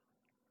good.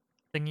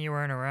 Think you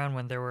weren't around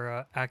when there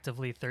were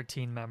actively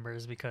 13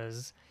 members,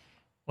 because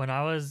when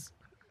I was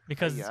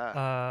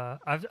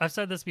I've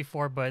said this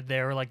before, but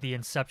they were like the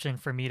inception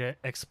for me to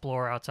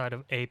explore outside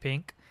of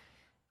A-Pink.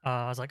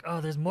 I was like,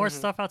 oh, there's more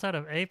stuff outside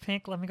of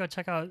A-Pink. Let me go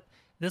check out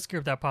this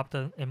group that popped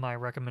in my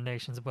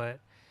recommendations. But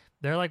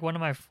they're like one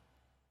of my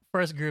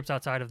first groups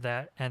outside of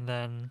that. And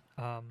then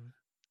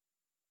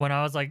when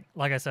I was like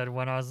I said,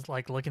 when I was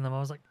like looking them, I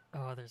was like,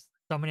 oh, there's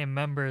so many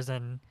members,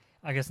 and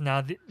I guess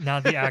now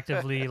the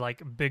actively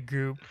like big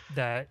group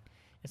that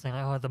it's like,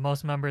 oh, the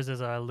most members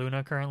is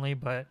Luna currently.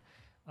 But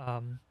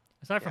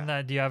aside from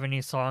that, do you have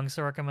any songs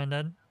to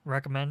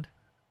recommend?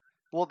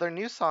 Well, their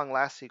new song,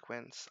 Last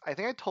Sequence, I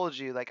think I told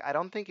you, like, I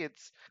don't think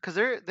it's because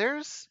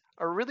there's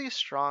a really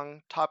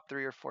strong top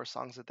 3 or 4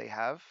 songs that they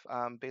have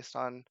based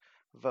on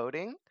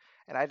voting,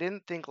 and I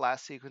didn't think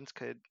Last Sequence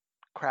could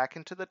crack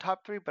into the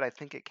top 3, but I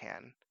think it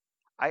can.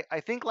 I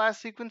think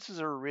Last Sequence is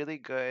a really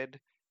good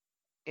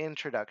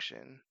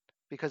introduction,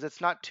 because it's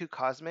not too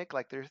cosmic.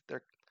 Like,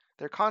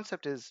 their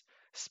concept is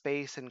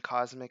space and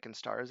cosmic and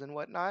stars and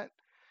whatnot.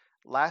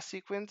 Last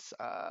Sequence,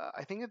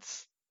 I think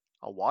it's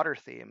a water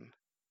theme,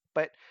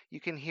 but you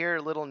can hear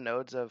little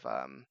nodes of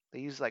they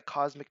use like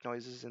cosmic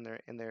noises in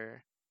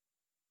their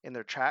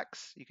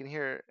tracks. You can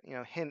hear,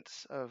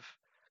 hints of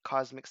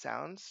cosmic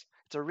sounds.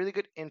 It's a really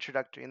good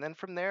introductory, and then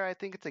from there, I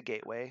think it's a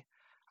gateway.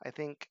 I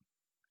think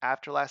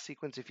after Last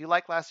Sequence, if you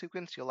like Last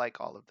Sequence, you'll like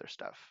all of their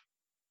stuff.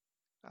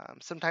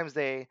 Sometimes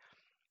they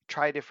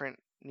try different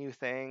new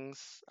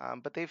things,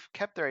 but they've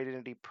kept their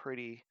identity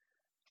pretty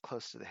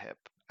close to the hip,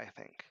 I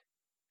think.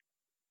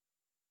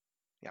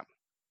 Yeah.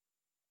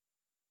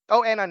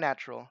 Oh, and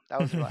Unnatural. That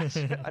was your last.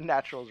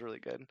 Unnatural is really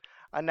good.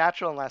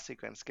 Unnatural and Last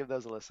Sequence. Give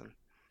those a listen.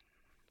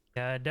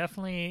 Yeah,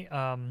 definitely.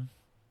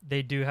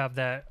 They do have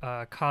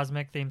that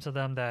cosmic theme to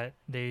them that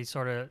they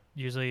sort of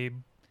usually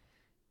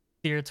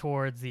steer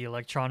towards the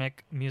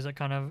electronic music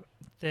kind of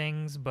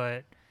things.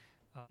 But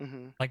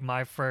like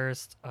my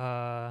first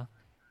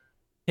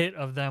hit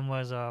of them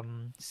was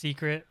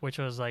Secret, which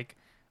was like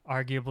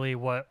arguably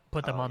what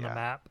put them on the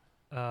map.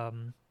 I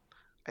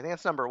think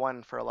it's number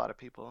 1 for a lot of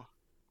people.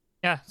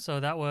 Yeah, so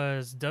that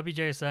was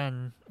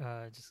WJSN.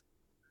 Just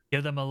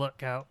give them a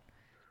look out.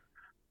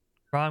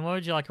 Ron, what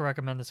would you like to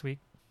recommend this week?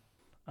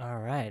 All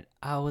right,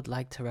 I would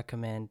like to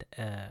recommend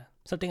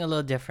something a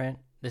little different.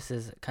 This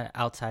is kind of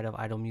outside of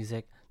idol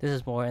music. This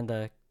is more in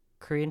the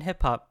Korean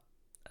hip hop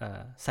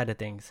side of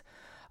things.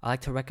 I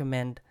like to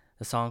recommend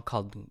the song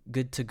called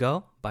 "Good to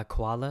Go" by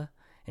Koala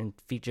and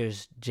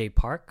features Jay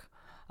Park.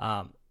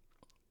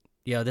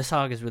 This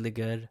song is really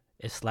good.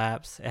 It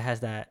slaps. It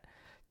has that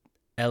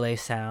LA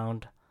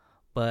sound,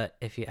 but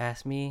if you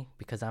ask me,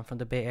 because I'm from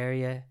the Bay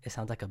Area, it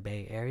sounds like a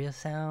Bay Area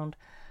sound.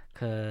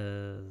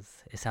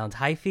 Because it sounds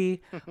hyphy,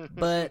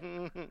 but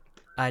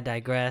I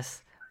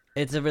digress.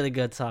 It's a really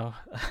good song,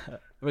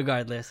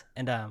 regardless.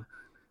 And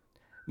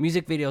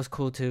music video is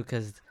cool too,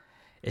 because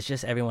it's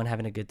just everyone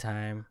having a good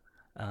time.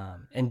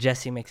 And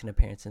Jessi makes an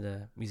appearance in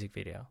the music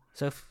video.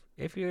 So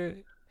if you're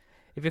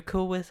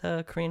cool with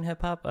Korean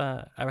hip hop,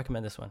 I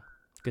recommend this one.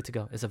 Good to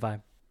Go. It's a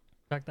vibe.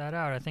 Check that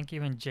out. I think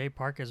even Jay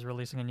Park is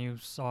releasing a new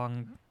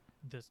song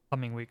this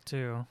coming week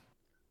too.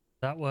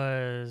 That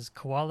was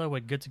Koala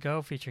with Good to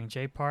Go featuring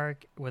Jay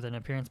Park with an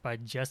appearance by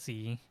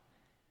Jessi.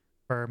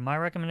 For my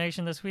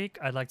recommendation this week,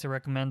 I'd like to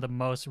recommend the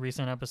most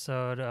recent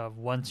episode of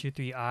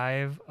 123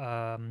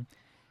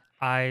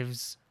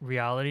 IVE's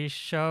reality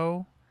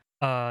show.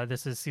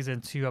 This is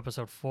season 2,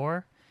 episode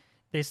 4.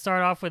 They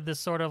start off with this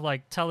sort of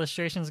like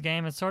telestrations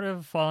game. It's sort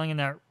of falling in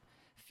that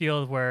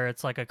field where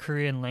it's like a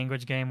Korean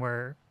language game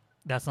where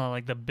that's not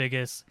like the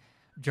biggest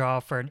draw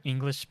for an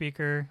English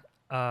speaker.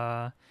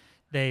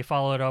 They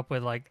follow it up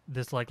with like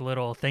this like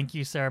little thank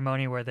you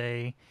ceremony where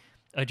they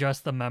address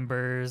the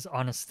members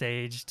on a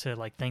stage to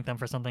like thank them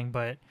for something,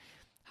 but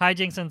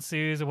hijinks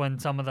ensues when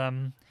some of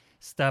them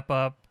step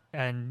up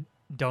and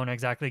don't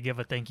exactly give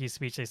a thank you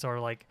speech. They sort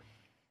of like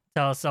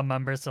tell some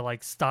members to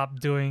like stop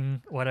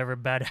doing whatever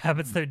bad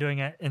habits they're doing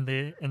in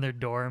their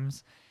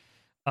dorms.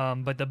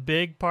 But the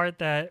big part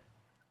that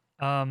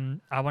I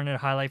wanted to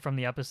highlight from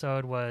the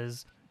episode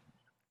was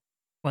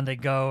when they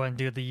go and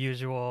do the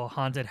usual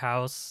haunted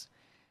house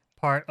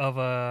part of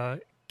a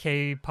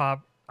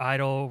K-pop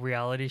idol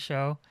reality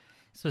show,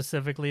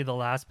 specifically the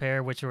last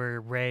pair, which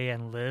were Ray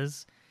and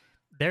Liz.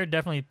 They're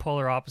definitely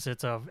polar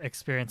opposites of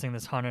experiencing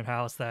this haunted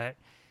house, that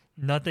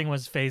nothing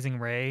was phasing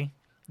Ray,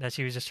 that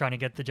she was just trying to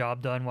get the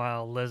job done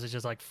while Liz is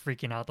just like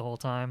freaking out the whole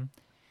time.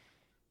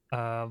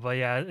 But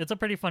yeah, it's a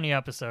pretty funny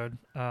episode.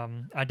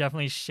 I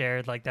definitely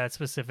shared like that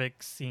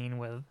specific scene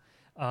with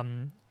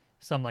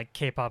some like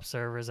K-pop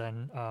servers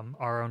and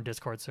our own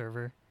Discord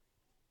server.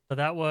 So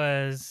that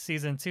was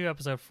season 2,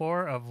 episode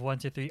 4 of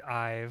 123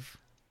 IVE.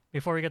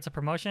 Before we get to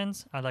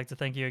promotions, I'd like to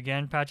thank you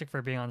again, Patrick,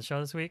 for being on the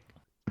show this week.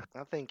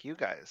 Well, thank you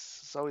guys.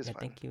 It's always fun.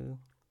 Thank you.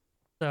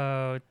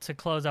 So to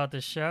close out the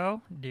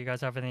show, do you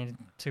guys have anything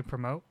to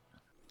promote?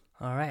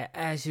 All right.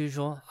 As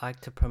usual, I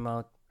like to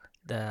promote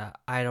the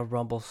Idol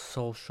Rumble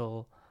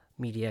social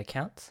media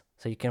accounts.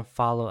 So you can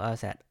follow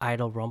us at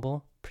Idol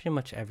Rumble pretty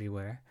much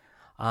everywhere.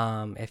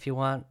 If you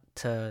want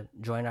to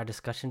join our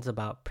discussions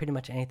about pretty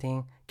much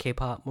anything,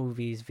 K-pop,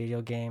 movies,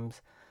 video games,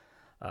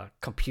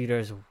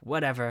 computers,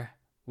 whatever,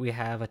 we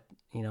have a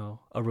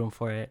room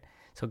for it.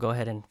 So go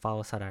ahead and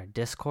follow us at our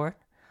Discord.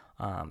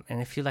 And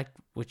if you like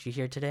what you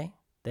hear today,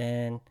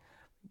 then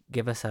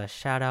give us a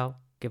shout out,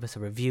 give us a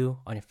review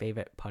on your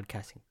favorite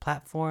podcasting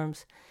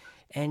platforms.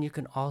 And you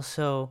can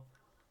also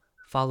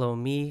follow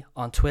me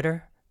on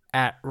Twitter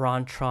at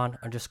Rontron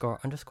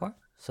 __.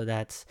 So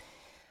that's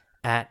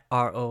at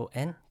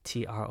RONTRON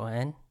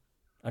 __.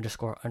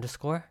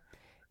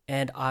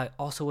 And I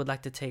also would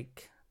like to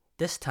take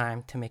this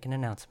time to make an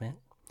announcement.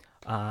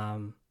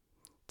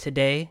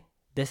 Today,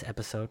 this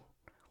episode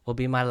will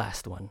be my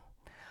last one.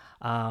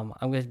 I'm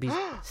going to be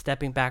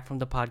stepping back from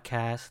the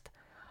podcast,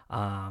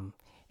 and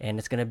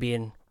it's going to be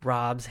in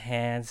Rob's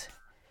hands.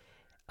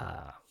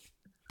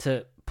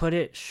 To put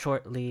it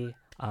shortly,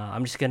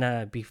 I'm just going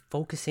to be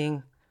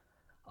focusing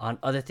on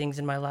other things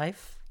in my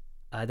life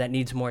that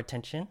needs more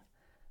attention.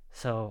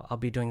 So I'll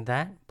be doing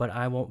that, but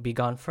I won't be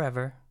gone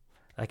forever.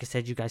 Like I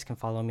said, you guys can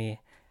follow me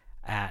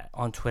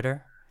on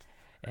Twitter,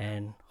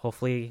 and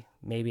hopefully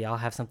maybe I'll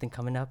have something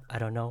coming up. I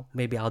don't know.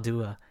 Maybe I'll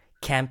do a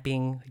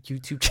camping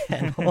YouTube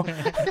channel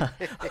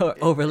or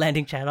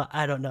overlanding channel.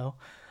 I don't know.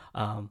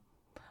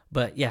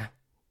 But yeah,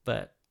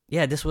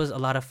 this was a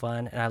lot of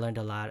fun, and I learned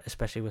a lot,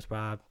 especially with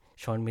Rob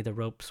showing me the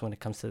ropes when it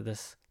comes to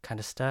this kind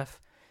of stuff.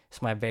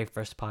 It's my very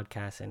first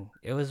podcast, and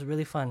it was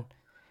really fun.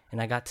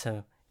 And I got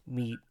to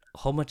meet a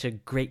whole bunch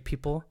of great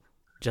people,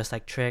 just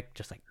like Trick,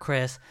 just like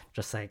Chris,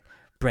 just like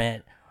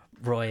Brent,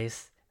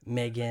 Royce,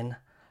 Megan.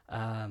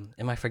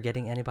 Am I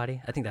forgetting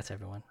anybody? I think that's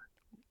everyone.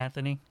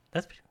 Anthony.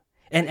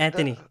 And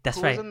Anthony. That's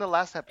who right. was in the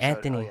last episode?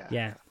 Anthony. Oh,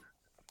 yeah.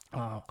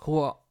 Who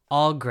are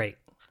all great,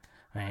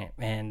 right?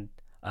 And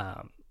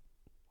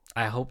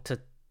I hope to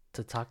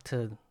talk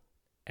to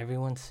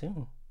everyone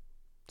soon.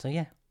 So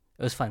yeah,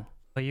 it was fun.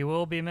 But you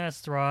will be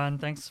missed, Ron.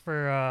 Thanks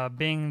for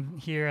being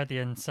here at the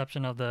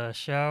inception of the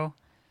show.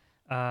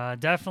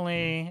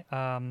 Definitely,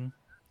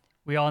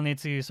 we all need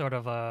to sort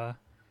of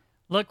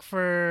look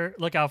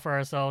out for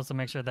ourselves to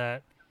make sure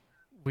that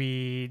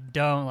we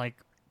don't like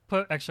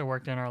put extra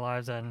work in our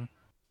lives. And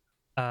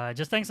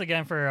just thanks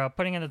again for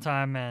putting in the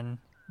time. And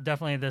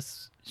definitely,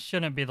 this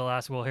shouldn't be the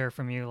last we'll hear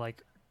from you.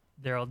 Like,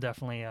 there'll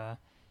definitely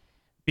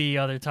be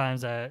other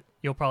times that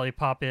you'll probably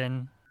pop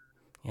in.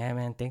 Yeah,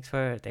 man. Thanks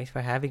for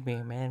having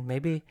me, man.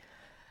 Maybe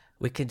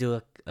we could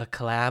do a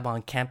collab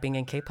on camping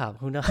and K-pop.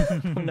 Who knows?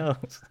 Who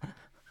knows?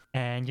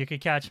 And you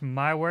could catch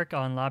my work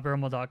on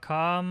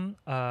labromo.com,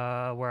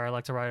 where I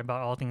like to write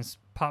about all things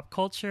pop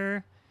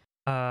culture.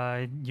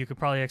 You could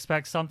probably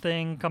expect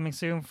something coming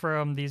soon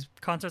from these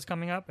concerts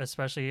coming up,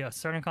 especially a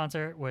certain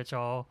concert, which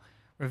I'll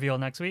reveal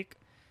next week.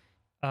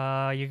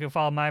 You can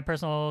follow my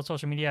personal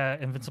social media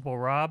at Invincible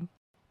Rob.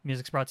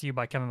 Music's brought to you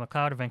by Kevin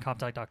MacLeod of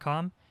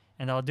VanCompTech.com.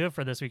 And that'll do it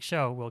for this week's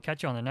show. We'll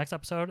catch you on the next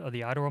episode of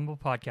the Idol Rumble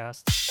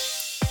podcast.